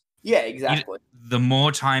shot. Yeah, exactly. The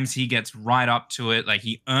more times he gets right up to it,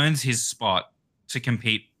 he earns his spot to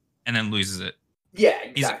compete and then loses it. Yeah,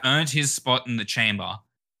 exactly. He's earned his spot in the chamber,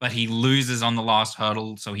 but he loses on the last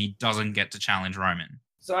hurdle, so he doesn't get to challenge Roman.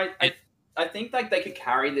 So I think they could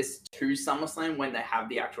carry this to SummerSlam when they have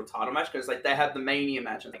the actual title match, because they have the Mania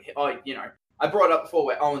match, and I brought it up before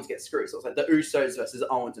where Owens gets screwed. So it's the Usos versus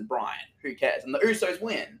Owens and Bryan. Who cares? And the Usos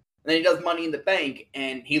win. And then he does Money in the Bank,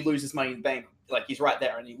 and he loses Money in the Bank. He's right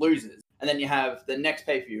there, and he loses. And then you have the next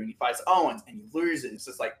pay-per-view, and he fights Owens, and he loses. It's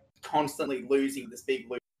just constantly losing this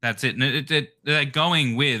big lose. That's it. They're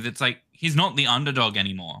going with, it's he's not the underdog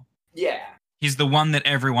anymore. Yeah. He's the one that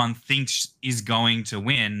everyone thinks is going to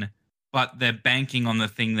win, but they're banking on the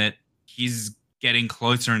thing that he's getting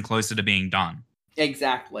closer and closer to being done.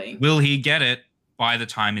 Exactly. Will he get it by the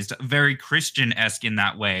time he's very Christian-esque in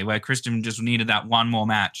that way, where Christian just needed that one more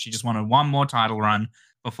match. He just wanted one more title run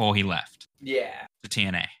before he left. Yeah. To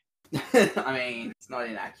TNA. I mean, it's not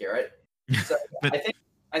inaccurate. So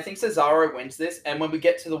I think Cesaro wins this, and when we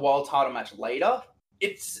get to the world title match later,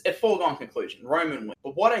 it's a foregone conclusion. Roman wins.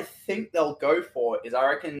 But what I think they'll go for is, I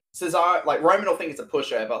reckon Cesaro, Roman will think it's a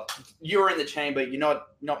pushover. You're in the chamber, you're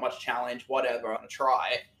not much challenge, whatever, I'm going to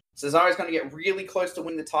try. Cesaro's going to get really close to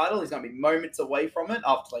winning the title. He's going to be moments away from it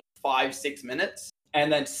after 5-6 minutes.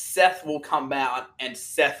 And then Seth will come out and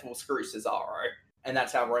Seth will screw Cesaro. And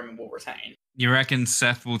that's how Roman will retain. You reckon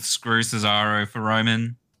Seth will screw Cesaro for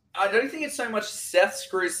Roman? I don't think it's so much Seth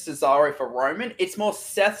screws Cesaro for Roman. It's more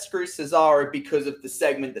Seth screws Cesaro because of the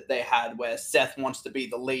segment that they had where Seth wants to be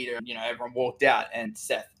the leader. You know, everyone walked out and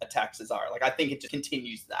Seth attacks Cesaro. Like, I think it just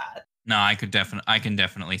continues that. No, I can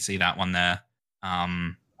definitely see that one there. I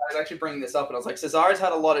was actually bringing this up, and I was like, Cesaro's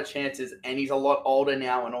had a lot of chances, and he's a lot older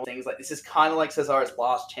now, and all things like this is kind of like Cesaro's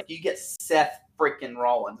last chance. You get Seth freaking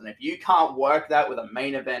Rollins, and if you can't work that with a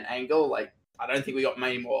main event angle, like, I don't think we got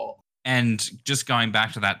many more. And just going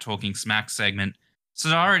back to that Talking Smack segment,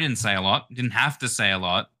 Cesaro didn't say a lot, didn't have to say a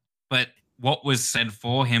lot, but what was said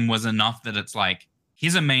for him was enough that it's like,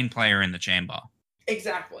 he's a main player in the chamber.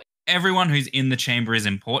 Exactly. Everyone who's in the chamber is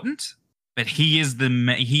important, but he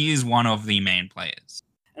is one of the main players.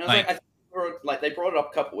 And I was like, they brought it up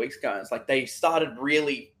a couple weeks ago, and it's like they started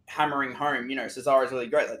really hammering home, you know, Cesaro's really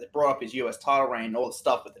great. Like, they brought up his US title reign and all the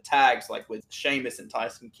stuff with the tags, like with Sheamus and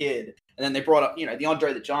Tyson Kidd. And then they brought up, you know, the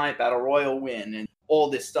Andre the Giant Battle Royal win and all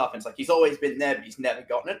this stuff. And it's like, he's always been there, but he's never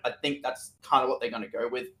gotten it. I think that's kind of what they're going to go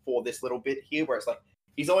with for this little bit here, where it's like,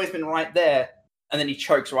 he's always been right there, and then he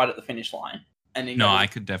chokes right at the finish line. And I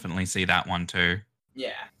could definitely see that one too.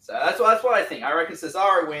 Yeah, so that's what I think. I reckon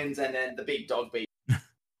Cesaro wins, and then the big dog beat.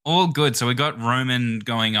 All good. So we got Roman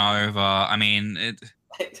going over. I mean,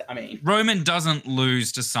 Roman doesn't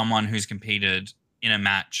lose to someone who's competed in a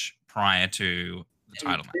match prior to the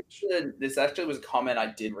title match. This actually was a comment I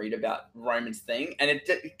did read about Roman's thing, and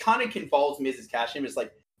it kind of involves Miz's cash in. It's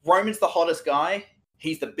like, Roman's the hottest guy.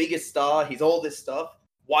 He's the biggest star. He's all this stuff.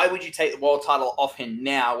 Why would you take the world title off him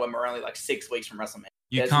now when we're only like 6 weeks from WrestleMania?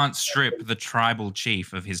 You can't strip the tribal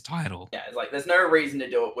chief of his title. Yeah, it's like, there's no reason to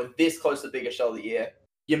do it. With this close to the biggest show of the year,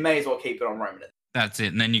 you may as well keep it on Roman. That's it.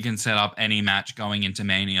 And then you can set up any match going into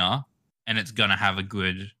Mania, and it's going to have a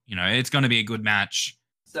good, it's going to be a good match.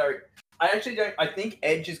 So I think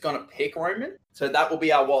Edge is going to pick Roman. So that will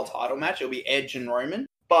be our world title match. It'll be Edge and Roman.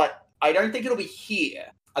 But I don't think it'll be here.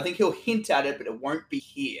 I think he'll hint at it, but it won't be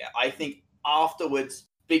here. I think afterwards,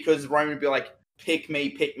 because Roman would be like, pick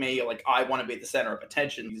me, like, I want to be the center of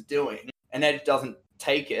attention he's doing. And Edge doesn't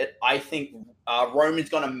take it. I think Roman's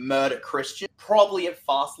going to murder Christian, probably at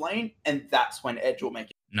Fastlane, and that's when Edge will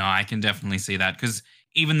make it. No, I can definitely see that, because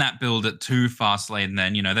even that build at 2 Fastlane,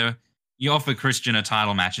 then, you offer Christian a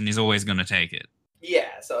title match, and he's always going to take it.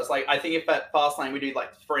 Yeah, so it's like, I think if at Fastlane we do,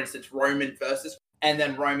 like, for instance, Roman versus, and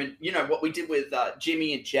then Roman, what we did with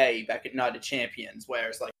Jimmy and Jay back at Night of Champions, where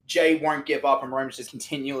it's like, Jay won't give up, and Roman's just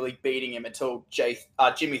continually beating him until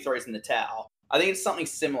Jimmy throws in the towel. I think it's something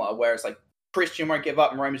similar, where it's like, Christian won't give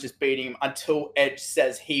up, and Roman's just beating him until Edge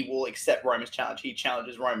says he will accept Roman's challenge. He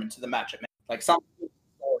challenges Roman to the match at Mania. Like, some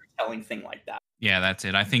storytelling thing like that. Yeah, that's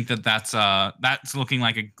it. I think that's looking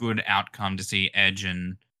like a good outcome to see Edge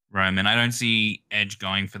and Roman. I don't see Edge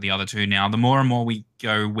going for the other two now. The more and more we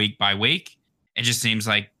go week by week, it just seems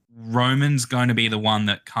like Roman's going to be the one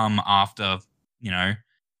that come after,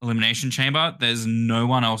 Elimination Chamber. There's no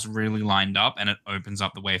one else really lined up, and it opens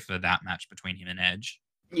up the way for that match between him and Edge.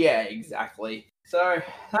 Yeah, exactly. So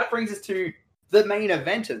that brings us to the main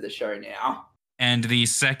event of the show now. And the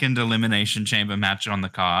second Elimination Chamber match on the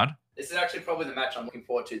card. This is actually probably the match I'm looking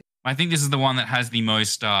forward to. I think this is the one that has the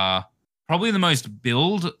most, probably the most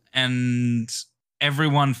build, and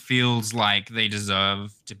everyone feels like they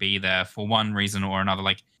deserve to be there for one reason or another.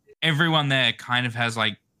 Like, everyone there kind of has,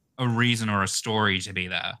 like, a reason or a story to be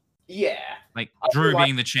there. Yeah. Like, Drew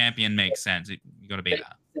being the champion makes sense. You got to be there.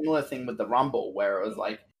 Similar thing with the Rumble, where it was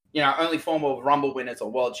like, only former Rumble winners or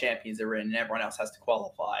world champions are in, and everyone else has to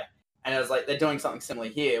qualify. And it was like, they're doing something similar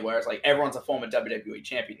here, where it's like, everyone's a former WWE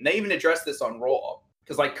champion. And they even addressed this on Raw,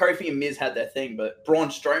 because like Kofi and Miz had their thing, but Braun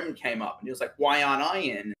Strowman came up, and he was like, why aren't I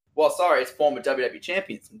in? Well, sorry, it's former WWE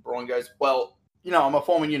champions. And Braun goes, well, I'm a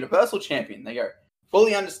former Universal champion. They go,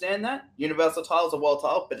 fully understand that. Universal title's a world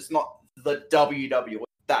title, but it's not the WWE.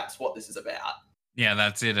 That's what this is about. Yeah,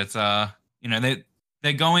 that's it. It's,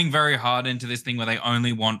 they're going very hard into this thing where they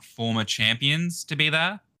only want former champions to be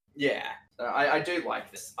there. Yeah, so I do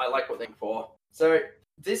like this. I like what they're for. So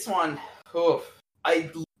this one,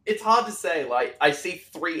 it's hard to say. Like, I see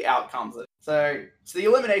 3 outcomes. So it's the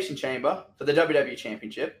Elimination Chamber for the WWE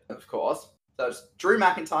Championship, of course. So it's Drew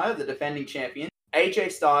McIntyre, the defending champion,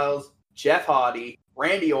 AJ Styles, Jeff Hardy,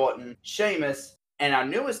 Randy Orton, Sheamus, and our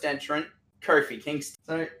newest entrant, Kofi Kingston.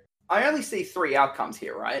 So I only see 3 outcomes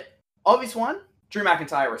here, right? Obvious one, Drew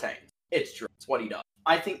McIntyre retains. It's Drew. It's what he does.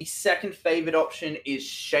 I think the second favorite option is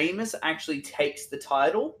Sheamus actually takes the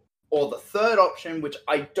title. Or the third option, which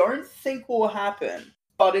I don't think will happen,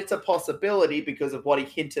 but it's a possibility because of what he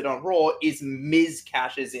hinted on Raw, is Miz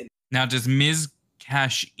cashes in. Now, does Miz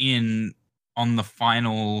cash in on the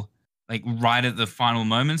final like right at the final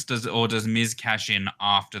moments? Does Miz cash in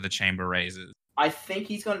after the chamber raises? I think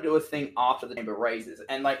he's going to do a thing after the chamber raises,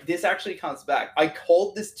 and like this actually comes back. I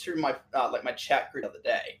called this to my my chat group the other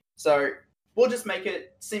day. So we'll just make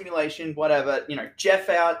it simulation, whatever. You know, Jeff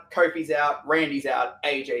out, Kofi's out, Randy's out,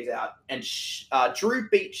 AJ's out, and Drew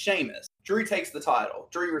beats Sheamus. Drew takes the title.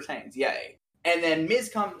 Drew retains. Yay. And then Miz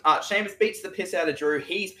comes. Sheamus beats the piss out of Drew.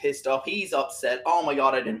 He's pissed off. He's upset. Oh my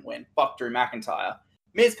god, I didn't win. Fuck Drew McIntyre.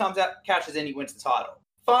 Miz comes out, cashes in, he wins the title.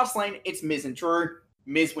 Fastlane, it's Miz and Drew.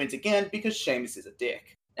 Miz wins again because Sheamus is a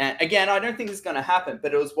dick. And again, I don't think this is going to happen,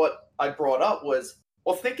 but it was what I brought up was,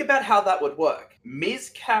 well, think about how that would work.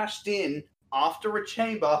 Miz cashed in after a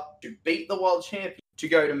chamber to beat the world champion to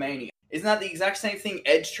go to Mania. Isn't that the exact same thing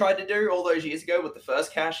Edge tried to do all those years ago with the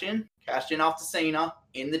first cash in? Cashed in after Cena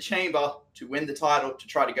in the chamber to win the title to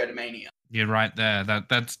try to go to Mania. You're right there.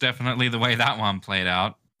 That's definitely the way that one played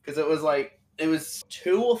out. Because it was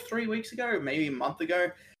 2 or 3 weeks ago, maybe a month ago.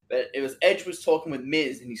 But it was Edge was talking with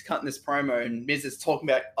Miz, and he's cutting this promo, and Miz is talking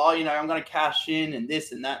about, oh, you know, I'm going to cash in and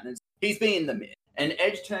this and that. And he's being the Miz. And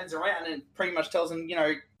Edge turns around and pretty much tells him, you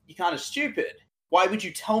know, you're kind of stupid. Why would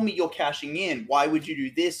you tell me you're cashing in? Why would you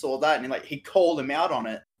do this or that? And he called him out on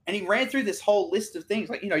it. And he ran through this whole list of things.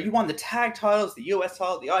 Like, you know, you won the tag titles, the US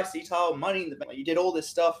title, the IC title, money in the bank. You did all this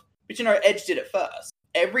stuff. But, you know, Edge did it first.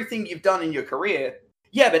 Everything you've done in your career,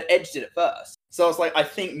 yeah, but Edge did it first. So it's like, I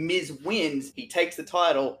think Miz wins. He takes the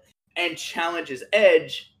title and challenges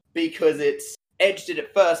Edge because it's Edge did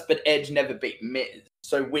it first, but Edge never beat Miz.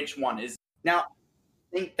 So which one is? Now,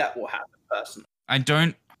 I think that will happen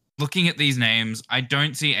personally. Looking at these names, I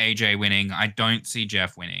don't see AJ winning. I don't see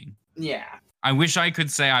Jeff winning. Yeah. I wish I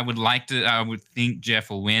could say I would think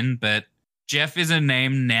Jeff will win, but Jeff is a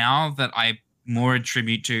name now that I more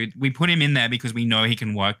attribute to. We put him in there because we know he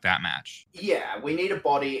can work that match. Yeah, we need a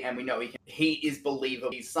body and we know he is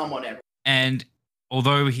believable. He's someone ever. And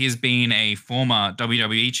although he's been a former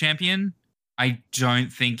WWE champion, I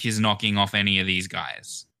don't think he's knocking off any of these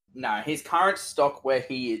guys. No, his current stock where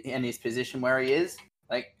he is in his position where he is,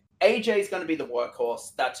 like AJ's going to be the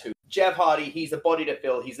workhorse. That's who. Jeff Hardy, he's a body to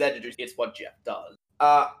fill. He's there to do. It's what Jeff does.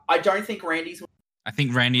 I don't think Randy's. I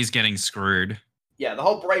think Randy's getting screwed. Yeah, the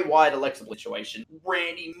whole Bray Wyatt Alexa situation.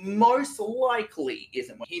 Randy most likely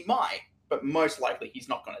isn't. He might, but most likely he's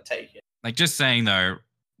not going to take it. Like, just saying though,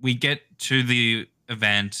 we get to the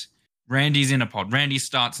event. Randy's in a pod. Randy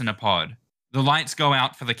starts in a pod. The lights go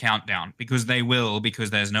out for the countdown because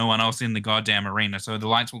there's no one else in the goddamn arena. So the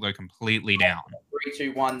lights will go completely down.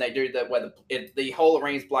 3, 2, 1. They do that where the whole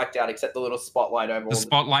arena's blacked out except the little spotlight over. The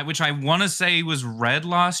spotlight, which I want to say was red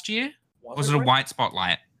last year. Was it a white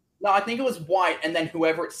spotlight? No, I think it was white, and then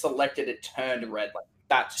whoever it selected, it turned red. Like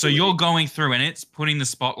that's. So you're going through, and it's putting the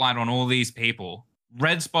spotlight on all these people.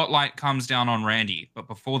 Red spotlight comes down on Randy, but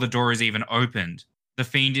before the door is even opened, the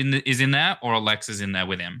Fiend is in there, or Alexa's in there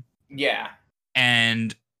with him. Yeah.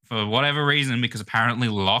 And for whatever reason, because apparently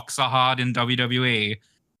locks are hard in WWE,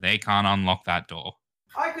 they can't unlock that door.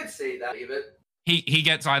 I could see that, even. He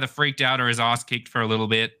gets either freaked out or his ass kicked for a little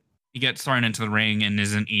bit. He gets thrown into the ring and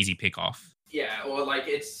is an easy pickoff. Yeah, or like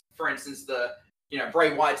it's, for instance,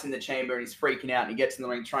 Bray Wyatt's in the chamber and he's freaking out and he gets in the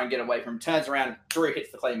ring to try and get away from him, turns around, Drew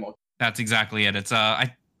hits the Claymore. That's exactly it. It's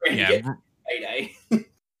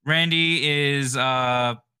Randy is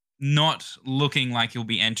not looking like he'll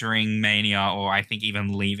be entering Mania, or I think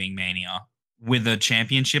even leaving Mania with a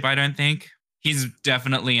championship. I don't think he's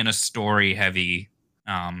definitely in a story-heavy,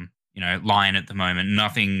 line at the moment.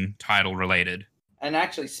 Nothing title related. And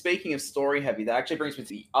actually, speaking of story-heavy, that actually brings me to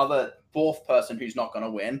the other fourth person who's not going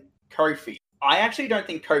to win, Kofi. I actually don't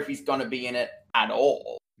think Kofi's going to be in it at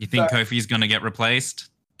all. You think Kofi's going to get replaced?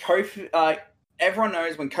 Kofi. Everyone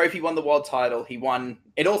knows when Kofi won the world title, he won.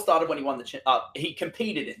 It all started when he won he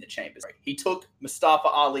competed in the Chambers. He took Mustafa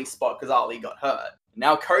Ali's spot because Ali got hurt.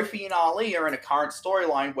 Now Kofi and Ali are in a current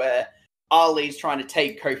storyline where Ali's trying to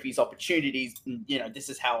take Kofi's opportunities. And, this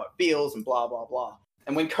is how it feels and blah, blah, blah.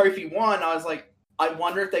 And when Kofi won, I was like, I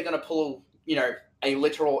wonder if they're going to pull, a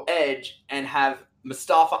literal Edge and have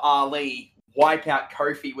Mustafa Ali wipe out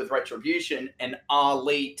Kofi with Retribution, and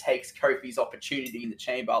Ali takes Kofi's opportunity in the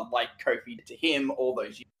chamber like Kofi did to him all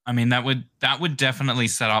those years. I mean, that would definitely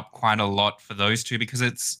set up quite a lot for those two, because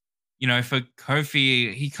it's, for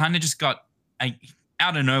Kofi, he kind of just got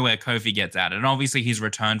out of nowhere. Kofi gets added, and obviously he's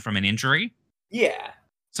returned from an injury. Yeah.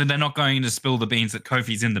 So they're not going to spill the beans that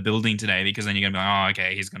Kofi's in the building today, because then you're going to be like, oh,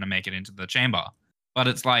 okay, he's going to make it into the chamber. But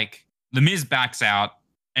it's like The Miz backs out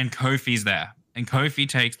and Kofi's there, and Kofi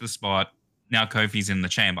takes the spot. Now Kofi's in the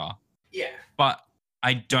chamber. Yeah. But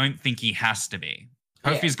I don't think he has to be.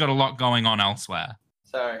 Kofi's got a lot going on elsewhere.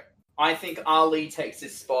 So I think Ali takes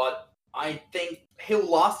his spot. I think he'll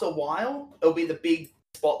last a while. It'll be the big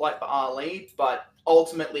spotlight for Ali, but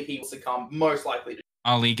ultimately he will succumb, most likely to.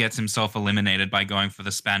 Ali gets himself eliminated by going for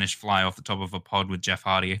the Spanish fly off the top of a pod with Jeff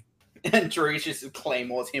Hardy. And Drew just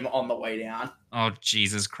claymores him on the way down. Oh,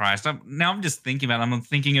 Jesus Christ. I'm just thinking about it. I'm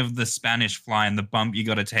thinking of the Spanish fly and the bump you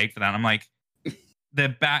got to take for that. I'm like, their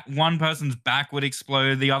back, one person's back would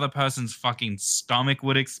explode, the other person's fucking stomach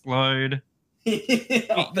would explode.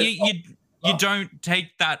 You don't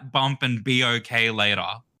take that bump and be okay later.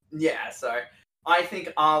 Yeah, so I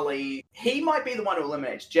think Ali, he might be the one who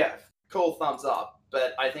eliminates Jeff. Cool, thumbs up.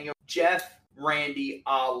 But I think Jeff, Randy,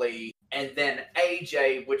 Ali, and then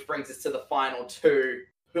AJ, which brings us to the final two,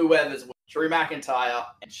 whoever's Drew McIntyre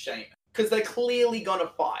and Sheamus. Because they're clearly going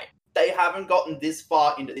to fight. They haven't gotten this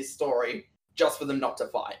far into this story just for them not to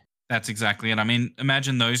fight. That's exactly it. I mean,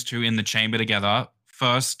 imagine those two in the chamber together,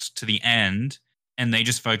 first to the end, and they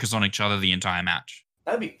just focus on each other the entire match.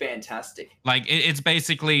 That'd be fantastic. Like, it's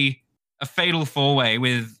basically a fatal four-way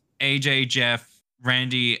with AJ, Jeff,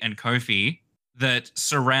 Randy, and Kofi that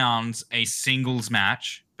surrounds a singles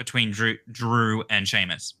match between Drew and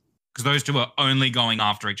Sheamus. Because those two are only going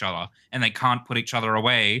after each other, and they can't put each other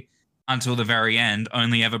away until the very end,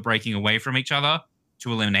 only ever breaking away from each other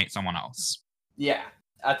to eliminate someone else. Yeah,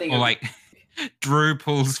 I think. Or like, Drew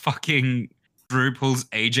pulls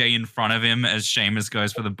AJ in front of him as Sheamus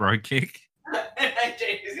goes for the bro kick.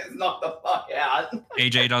 AJ just gets knocked the fuck out.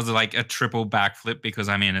 AJ does like a triple backflip because,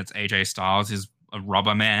 I mean, it's AJ Styles. He's a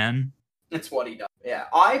rubber man. That's what he does. Yeah,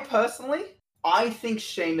 I think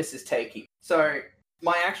Sheamus is taking. So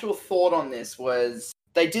my actual thought on this was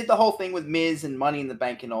they did the whole thing with Miz and Money in the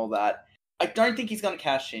Bank and all that. I don't think he's going to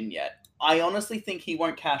cash in yet. I honestly think he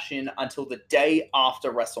won't cash in until the day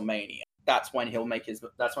after WrestleMania. That's when he'll make his.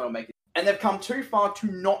 And they've come too far to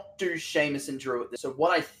not do Sheamus and Drew at this. So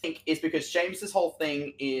what I think is because Sheamus's whole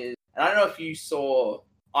thing is, and I don't know if you saw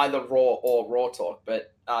either Raw or Raw Talk,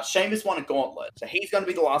 but Sheamus won a gauntlet. So he's going to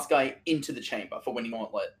be the last guy into the chamber for winning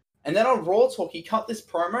gauntlet. And then on Raw Talk, he cut this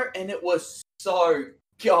promo, and it was so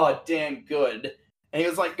goddamn good. And he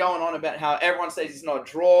was like going on about how everyone says he's not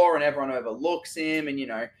a draw and everyone overlooks him. And, you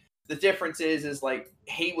know, the difference is like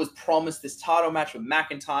he was promised this title match with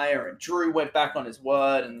McIntyre, and Drew went back on his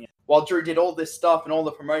word. And while Drew did all this stuff and all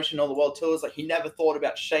the promotion, all the world tours, like he never thought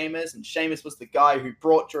about Sheamus. And Sheamus was the guy who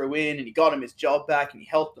brought Drew in, and he got him his job back, and he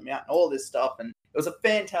helped him out and all this stuff. And it was a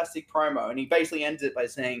fantastic promo. And he basically ends it by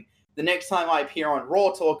saying, the next time I appear on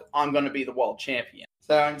Raw Talk, I'm going to be the world champion.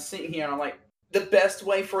 So I'm sitting here and I'm like, the best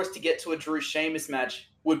way for us to get to a Drew Sheamus match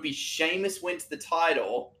would be Sheamus wins the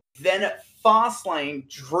title. Then at Fastlane,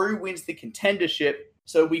 Drew wins the contendership.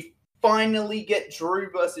 So we finally get Drew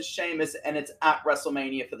versus Sheamus, and it's at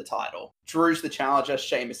WrestleMania for the title. Drew's the challenger.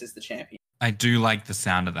 Sheamus is the champion. I do like the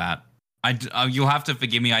sound of that. You'll have to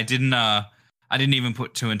forgive me. I didn't even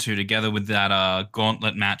put two and two together with that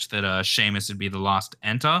gauntlet match that Sheamus would be the last to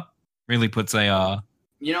enter. Really puts a...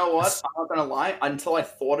 You know what? I'm not going to lie. Until I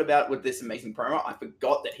thought about with this amazing promo, I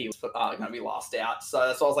forgot that he was going to be last out. So I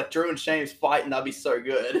was like, Drew and Sheamus fighting, that'd be so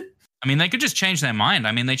good. I mean, they could just change their mind.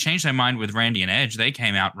 I mean, they changed their mind with Randy and Edge. They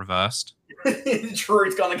came out reversed.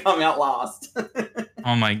 Drew's going to come out last.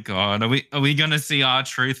 Oh my God. Are we going to see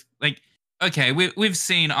R-Truth? Like, okay, we've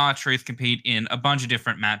seen R-Truth compete in a bunch of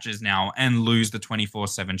different matches now and lose the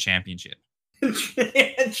 24/7 championship.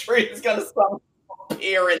 Drew's going to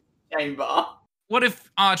appear in the chamber. What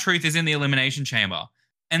if R-Truth is in the Elimination Chamber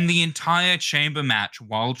and the entire chamber match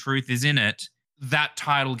while Truth is in it, that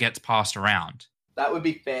title gets passed around? That would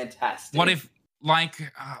be fantastic. What if,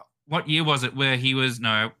 like, what year was it where he was,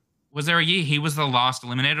 was there a year he was the last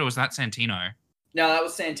eliminator, or was that Santino? No, that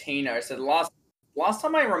was Santino. So the last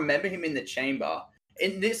time I remember him in the chamber,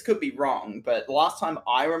 and this could be wrong, but the last time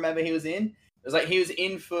I remember he was in, it was like he was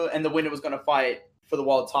in for, and the winner was going to fight for the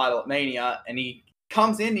world title at Mania, and he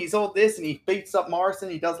comes in, he's all this, and he beats up Morrison,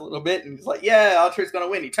 he does a little bit, and he's like, yeah, R-Truth's going to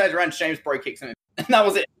win. He turns around, James bro kicks him, and that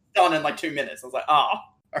was it. Done in like 2 minutes. I was like,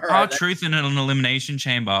 R-Truth in an Elimination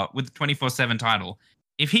Chamber with the 24/7 title.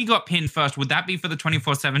 If he got pinned first, would that be for the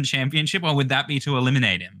 24/7 championship, or would that be to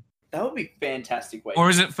eliminate him? That would be fantastic way. Or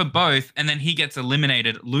is it for both, and then he gets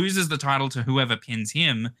eliminated, loses the title to whoever pins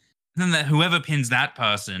him, and then whoever pins that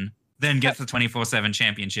person then gets the 24/7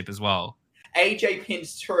 championship as well? AJ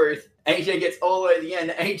pins Truth. AJ gets all the way to the end.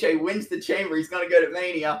 AJ wins the chamber. He's going to go to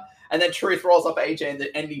Mania. And then Truth rolls up AJ, and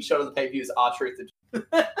the ending shot of the pay-per-view is R-Truth.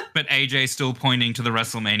 But AJ's still pointing to the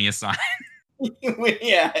WrestleMania sign.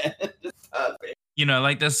 Yeah. Perfect. You know,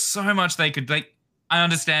 like, there's so much they could, like, I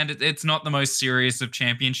understand it's not the most serious of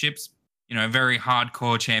championships. You know, very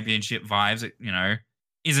hardcore championship vibes. It, you know,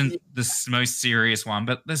 isn't the most serious one,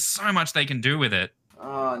 but there's so much they can do with it.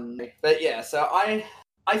 Oh, no. But yeah, so I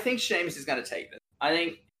think Sheamus is going to take this. I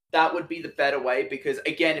think that would be the better way because,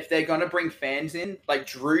 again, if they're going to bring fans in, like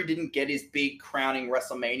Drew didn't get his big crowning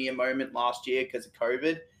WrestleMania moment last year because of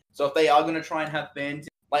COVID. So if they are going to try and have fans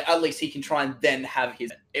in, like at least he can try and then have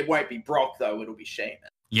his. It won't be Brock though; it'll be Sheamus.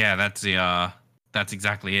 Yeah, that's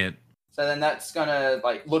exactly it. So then that's gonna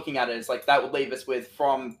like looking at it is like that would leave us with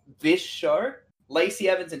from this show Lacey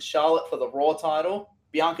Evans and Charlotte for the Raw title,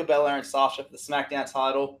 Bianca Belair and Sasha for the SmackDown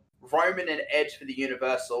title, Roman and Edge for the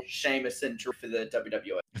Universal, Sheamus and Drew for the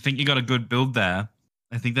WWE. I think you got a good build there.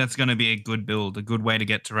 I think that's going to be a good build, a good way to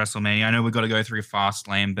get to WrestleMania. I know we've got to go through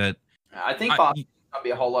Fastlane, but I think Fastlane's gonna be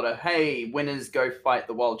a whole lot of hey, winners go fight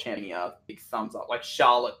the world champion. Big thumbs up, like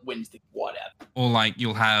Charlotte wins the whatever. Or like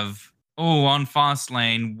you'll have on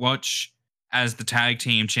Fastlane, watch as the tag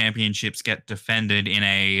team championships get defended in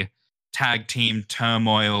a tag team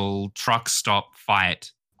turmoil truck stop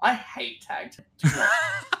fight. I hate tag team.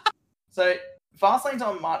 So Fastlane's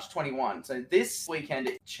on March 21. So this weekend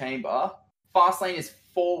at Chamber, Fastlane is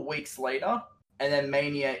 4 weeks later, and then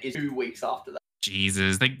Mania is 2 weeks after that.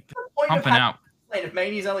 Jesus, they're pumping out. If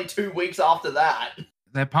Mania's only 2 weeks after that,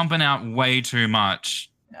 they're pumping out way too much.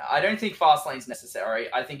 I don't think Fastlane's necessary.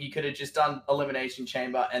 I think you could have just done Elimination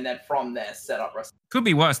Chamber and then from there set up wrestling. Could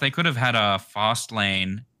be worse. They could have had a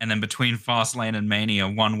Fastlane and then between Fastlane and Mania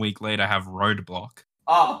 1 week later have Roadblock.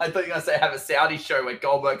 Oh, I thought you were going to say have a Saudi show where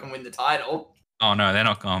Goldberg can win the title. Oh no, they're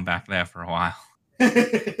not going back there for a while.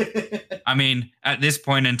 I mean, at this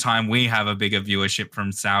point in time, we have a bigger viewership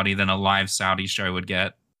from Saudi than a live Saudi show would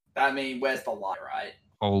get. I mean, where's the lie, right?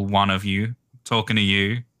 All one of you talking to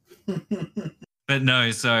you. But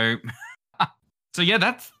no, so yeah,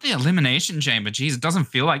 that's the Elimination Chamber. Jeez, it doesn't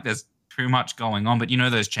feel like there's too much going on, but you know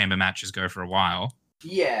those chamber matches go for a while.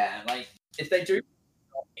 Yeah, like if they do,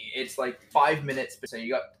 it's like 5 minutes. So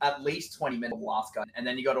you got at least 20 minutes of the last guy, and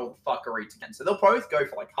then you got all the fuckery to end. So they'll both go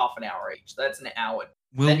for like half an hour each. That's an hour.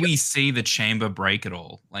 Will we see the chamber break at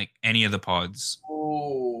all? Like any of the pods?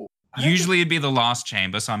 Ooh. Usually it'd be the last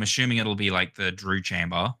chamber, so I'm assuming it'll be like the Drew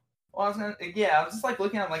chamber. Well, I was just like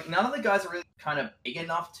looking at like none of the guys are really kind of big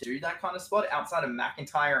enough to do that kind of spot outside of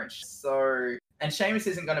McIntyre and Sheamus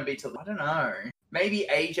isn't going to be till I don't know. Maybe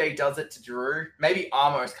AJ does it to Drew. Maybe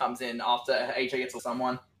Amos comes in after AJ gets to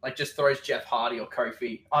someone like just throws Jeff Hardy or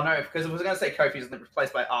Kofi. Oh no, because I was going to say Kofi's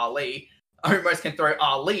replaced by Ali. Omos can throw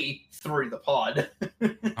Ali through the pod.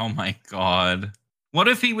 Oh my god! What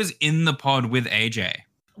if he was in the pod with AJ?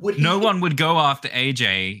 No one would go after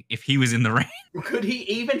AJ if he was in the ring. Could he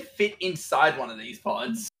even fit inside one of these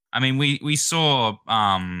pods? I mean, we saw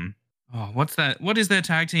what's that? What is their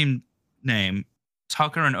tag team name?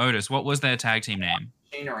 Tucker and Otis. What was their tag team name?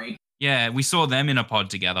 Machinery. Yeah, we saw them in a pod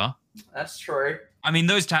together. That's true. I mean,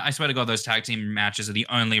 I swear to God, those tag team matches are the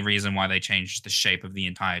only reason why they changed the shape of the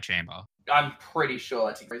entire chamber. I'm pretty sure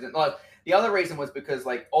that's the reason. Like, the other reason was because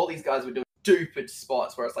like all these guys were doing stupid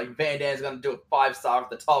spots where it's like Van Dam's going to do a 5-star at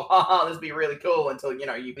the top. Haha, this would be really cool until, you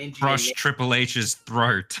know, you crush Triple H's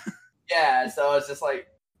throat. Yeah, so it's just like,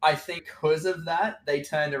 I think because of that, they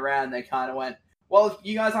turned around and they kind of went, well, if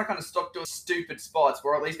you guys aren't going to stop doing stupid spots,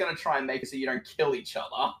 we're at least going to try and make it so you don't kill each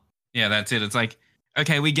other. Yeah, that's it. It's like,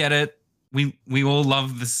 okay, we get it. We all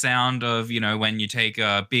love the sound of, you know, when you take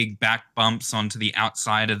big back bumps onto the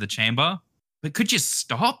outside of the chamber. But could you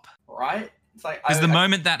stop? Right? It's like because the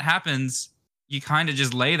moment that happens, you kind of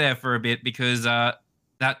just lay there for a bit because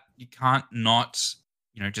that you can't not,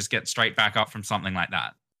 you know, just get straight back up from something like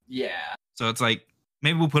that. Yeah. So it's like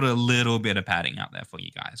maybe we'll put a little bit of padding out there for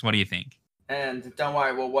you guys. What do you think? And don't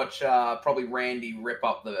worry, we'll watch probably Randy rip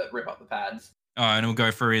up the pads. Oh, and we'll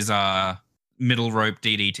go for his middle rope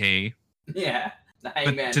DDT. Yeah.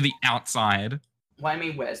 But to the outside. Well, I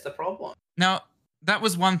mean, where's the problem? Now, that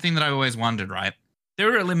was one thing that I always wondered, right? There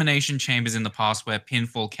were elimination chambers in the past where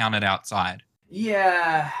pinfall counted outside.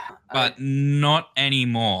 Yeah. But not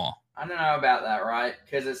anymore. I don't know about that, right?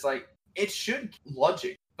 Because it's like, it should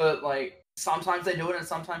logic, but like, sometimes they do it and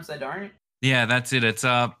sometimes they don't. Yeah, that's it. It's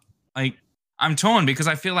like, I'm torn because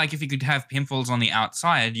I feel like if you could have pinfalls on the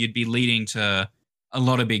outside, you'd be leading to a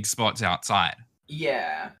lot of big spots outside.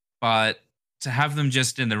 Yeah. But to have them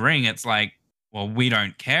just in the ring, it's like, well, we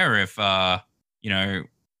don't care if, you know,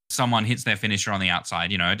 someone hits their finisher on the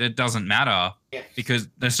outside. You know, it doesn't matter because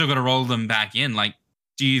they're still got to roll them back in. Like,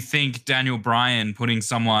 do you think Daniel Bryan putting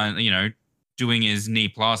someone, you know, doing his knee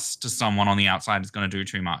plus to someone on the outside is going to do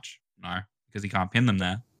too much? No, because he can't pin them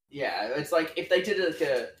there. Yeah, it's like if they did it like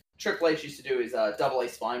a Triple H used to do his double A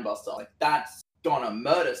spine buster, like that's gonna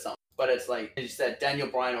murder someone. But it's like, as you said, Daniel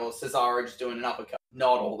Bryan or Cesaro just doing an uppercut.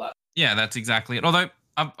 Not all that. Yeah, that's exactly it. Although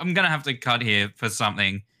I'm going to have to cut here for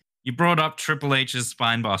something. You brought up Triple H's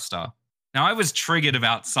Spinebuster. Now, I was triggered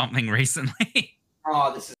about something recently.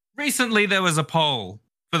 Oh, this is. Recently, there was a poll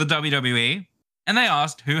for the WWE, and they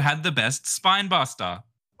asked who had the best Spinebuster.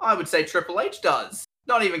 I would say Triple H does.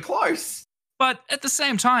 Not even close. But at the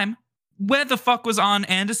same time, where the fuck was Arn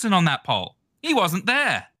Anderson on that poll? He wasn't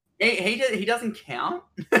there. He doesn't count.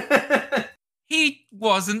 He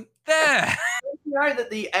wasn't there. You know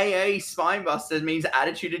that the AA Spinebuster means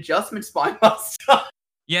Attitude Adjustment Spinebuster.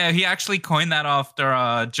 Yeah, he actually coined that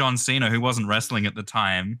after John Cena, who wasn't wrestling at the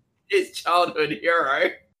time. His childhood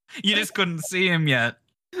hero. You just couldn't see him yet.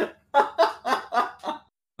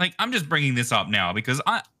 Like, I'm just bringing this up now because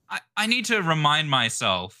I need to remind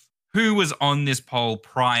myself who was on this poll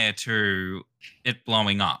prior to it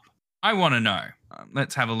blowing up. I want to know.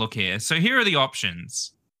 Let's have a look here. So here are the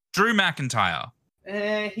options. Drew McIntyre.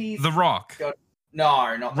 He's... The Rock.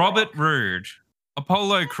 No, not Robert Rock. Roode.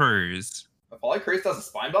 Apollo Crews. Apollo Crews does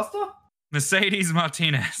a Spinebuster? Mercedes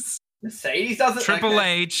Martinez. Mercedes does it? Triple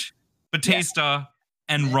H, Batista,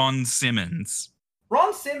 and Ron Simmons.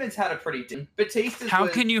 Ron Simmons had a pretty... Batista's How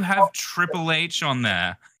can you have Triple H on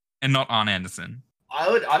there and not Arn Anderson?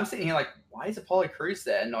 I'm sitting here like, why is Apollo Crews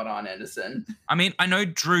there and not Arn Anderson? I mean, I know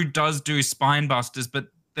Drew does do spine busters, but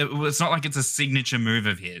it's not like it's a signature move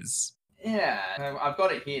of his. Yeah, I've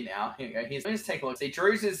got it here now. Here we go. Let's take a look. See,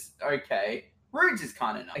 Drew's is okay. Rude's is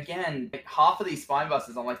kind of nice. Again, like, half of these spine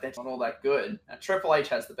busters, I'm like, they're not all that good. Now, Triple H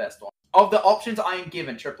has the best one. Of the options I am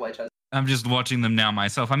given, Triple H has. I'm just watching them now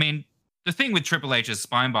myself. I mean, the thing with Triple H's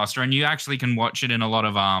spine buster, and you actually can watch it in a lot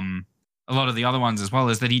of the other ones as well,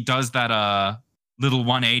 is that he does that little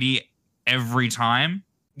 180 every time.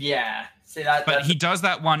 Yeah. See that, but he does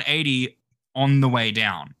that 180 on the way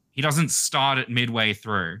down. He doesn't start it midway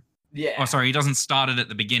through. Yeah. Oh, sorry, he doesn't start it at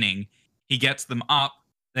the beginning. He gets them up,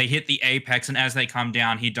 they hit the apex, and as they come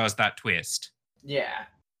down, he does that twist. Yeah.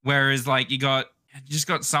 Whereas, like, you just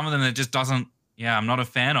got some of them that just doesn't. Yeah, I'm not a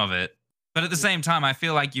fan of it. But at the same time, I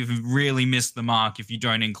feel like you've really missed the mark if you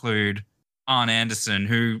don't include Arn Anderson,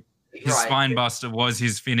 who his spine buster was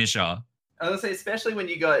his finisher. I was gonna say, especially when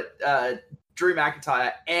you got Drew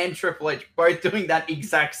McIntyre and Triple H both doing that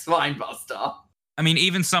exact spine buster. I mean,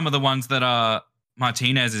 even some of the ones that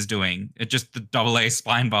Martinez is doing, it's just the AA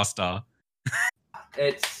spine buster.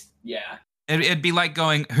 Yeah. It'd be like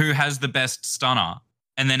going, who has the best stunner?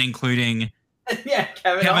 And then including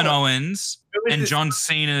Kevin Owens and John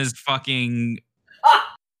Cena's fucking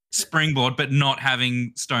springboard, but not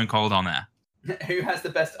having Stone Cold on there. Who has the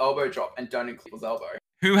best elbow drop and don't include his elbow?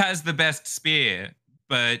 Who has the best spear,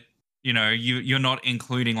 but you're not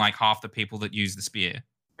including like half the people that use the spear?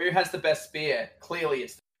 Who has the best spear? Clearly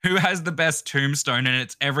it's... Who has the best tombstone? And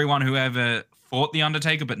it's everyone who ever fought the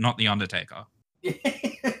Undertaker, but not the Undertaker.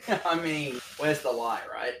 I mean, where's the lie,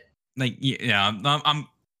 right? Like, yeah,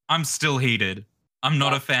 I'm still heated. I'm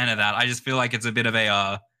not a fan of that. I just feel like it's a bit of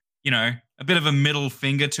a bit of a middle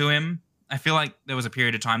finger to him. I feel like there was a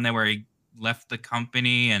period of time there where he left the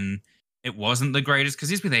company and it wasn't the greatest because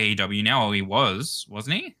he's with AEW now. Or he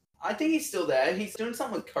wasn't he? I think he's still there. He's doing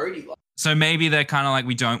something with Cody. So maybe they're kind of like,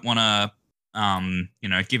 we don't want to,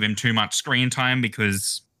 give him too much screen time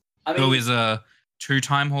because though he's a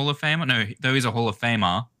two-time Hall of Famer. No, though he's a Hall of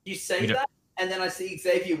Famer. You say that, and then I see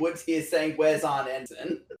Xavier Woods here saying, "Where's Arn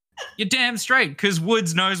Anderson?" You're damn straight, because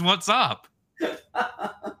Woods knows what's up.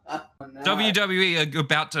 Oh, no. WWE are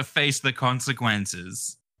about to face the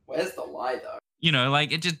consequences. Where's the lie, though?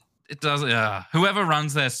 It does. Whoever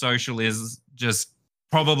runs their social is just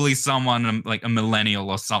probably someone like a millennial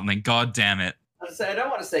or something. God damn it. I don't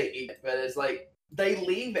want to say it, but it's like they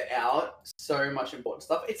leave out so much important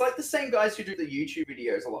stuff. It's like the same guys who do the YouTube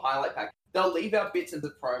videos or the highlight pack. They'll leave out bits into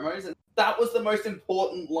promos, and that was the most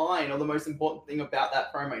important line or the most important thing about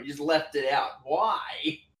that promo. You just left it out.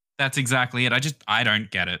 Why? That's exactly it. I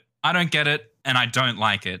don't get it. I don't get it, and I don't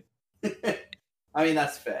like it. I mean,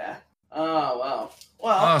 that's fair. Oh, well.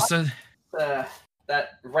 Well, so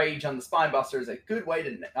that rage on the Spinebuster is a good way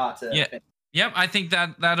to yeah. Yep, I think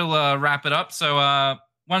that'll wrap it up. So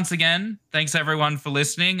once again, thanks everyone for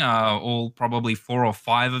listening. All probably 4 or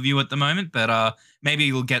 5 of you at the moment, but maybe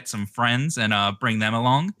you'll get some friends and bring them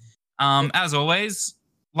along. As always,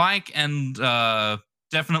 like and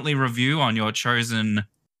definitely review on your chosen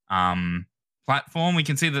platform. We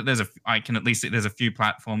can see that I can at least see there's a few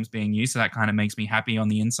platforms being used, so that kind of makes me happy on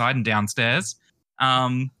the inside and downstairs.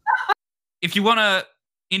 If you want to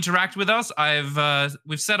interact with us,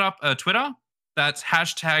 we've set up a Twitter. That's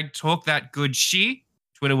 #TalkThatGoodShe.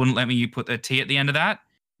 Twitter wouldn't let me put a T at the end of that.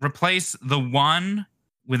 Replace the 1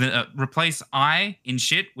 with replace I in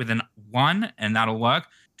shit with an 1, and that'll work.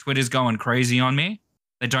 Twitter's going crazy on me.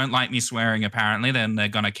 They don't like me swearing, apparently. Then they're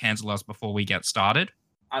going to cancel us before we get started.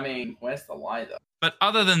 I mean, where's the lie, though? But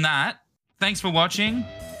other than that, thanks for watching.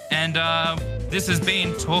 And this has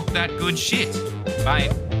been Talk That Good Shit.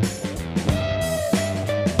 Bye.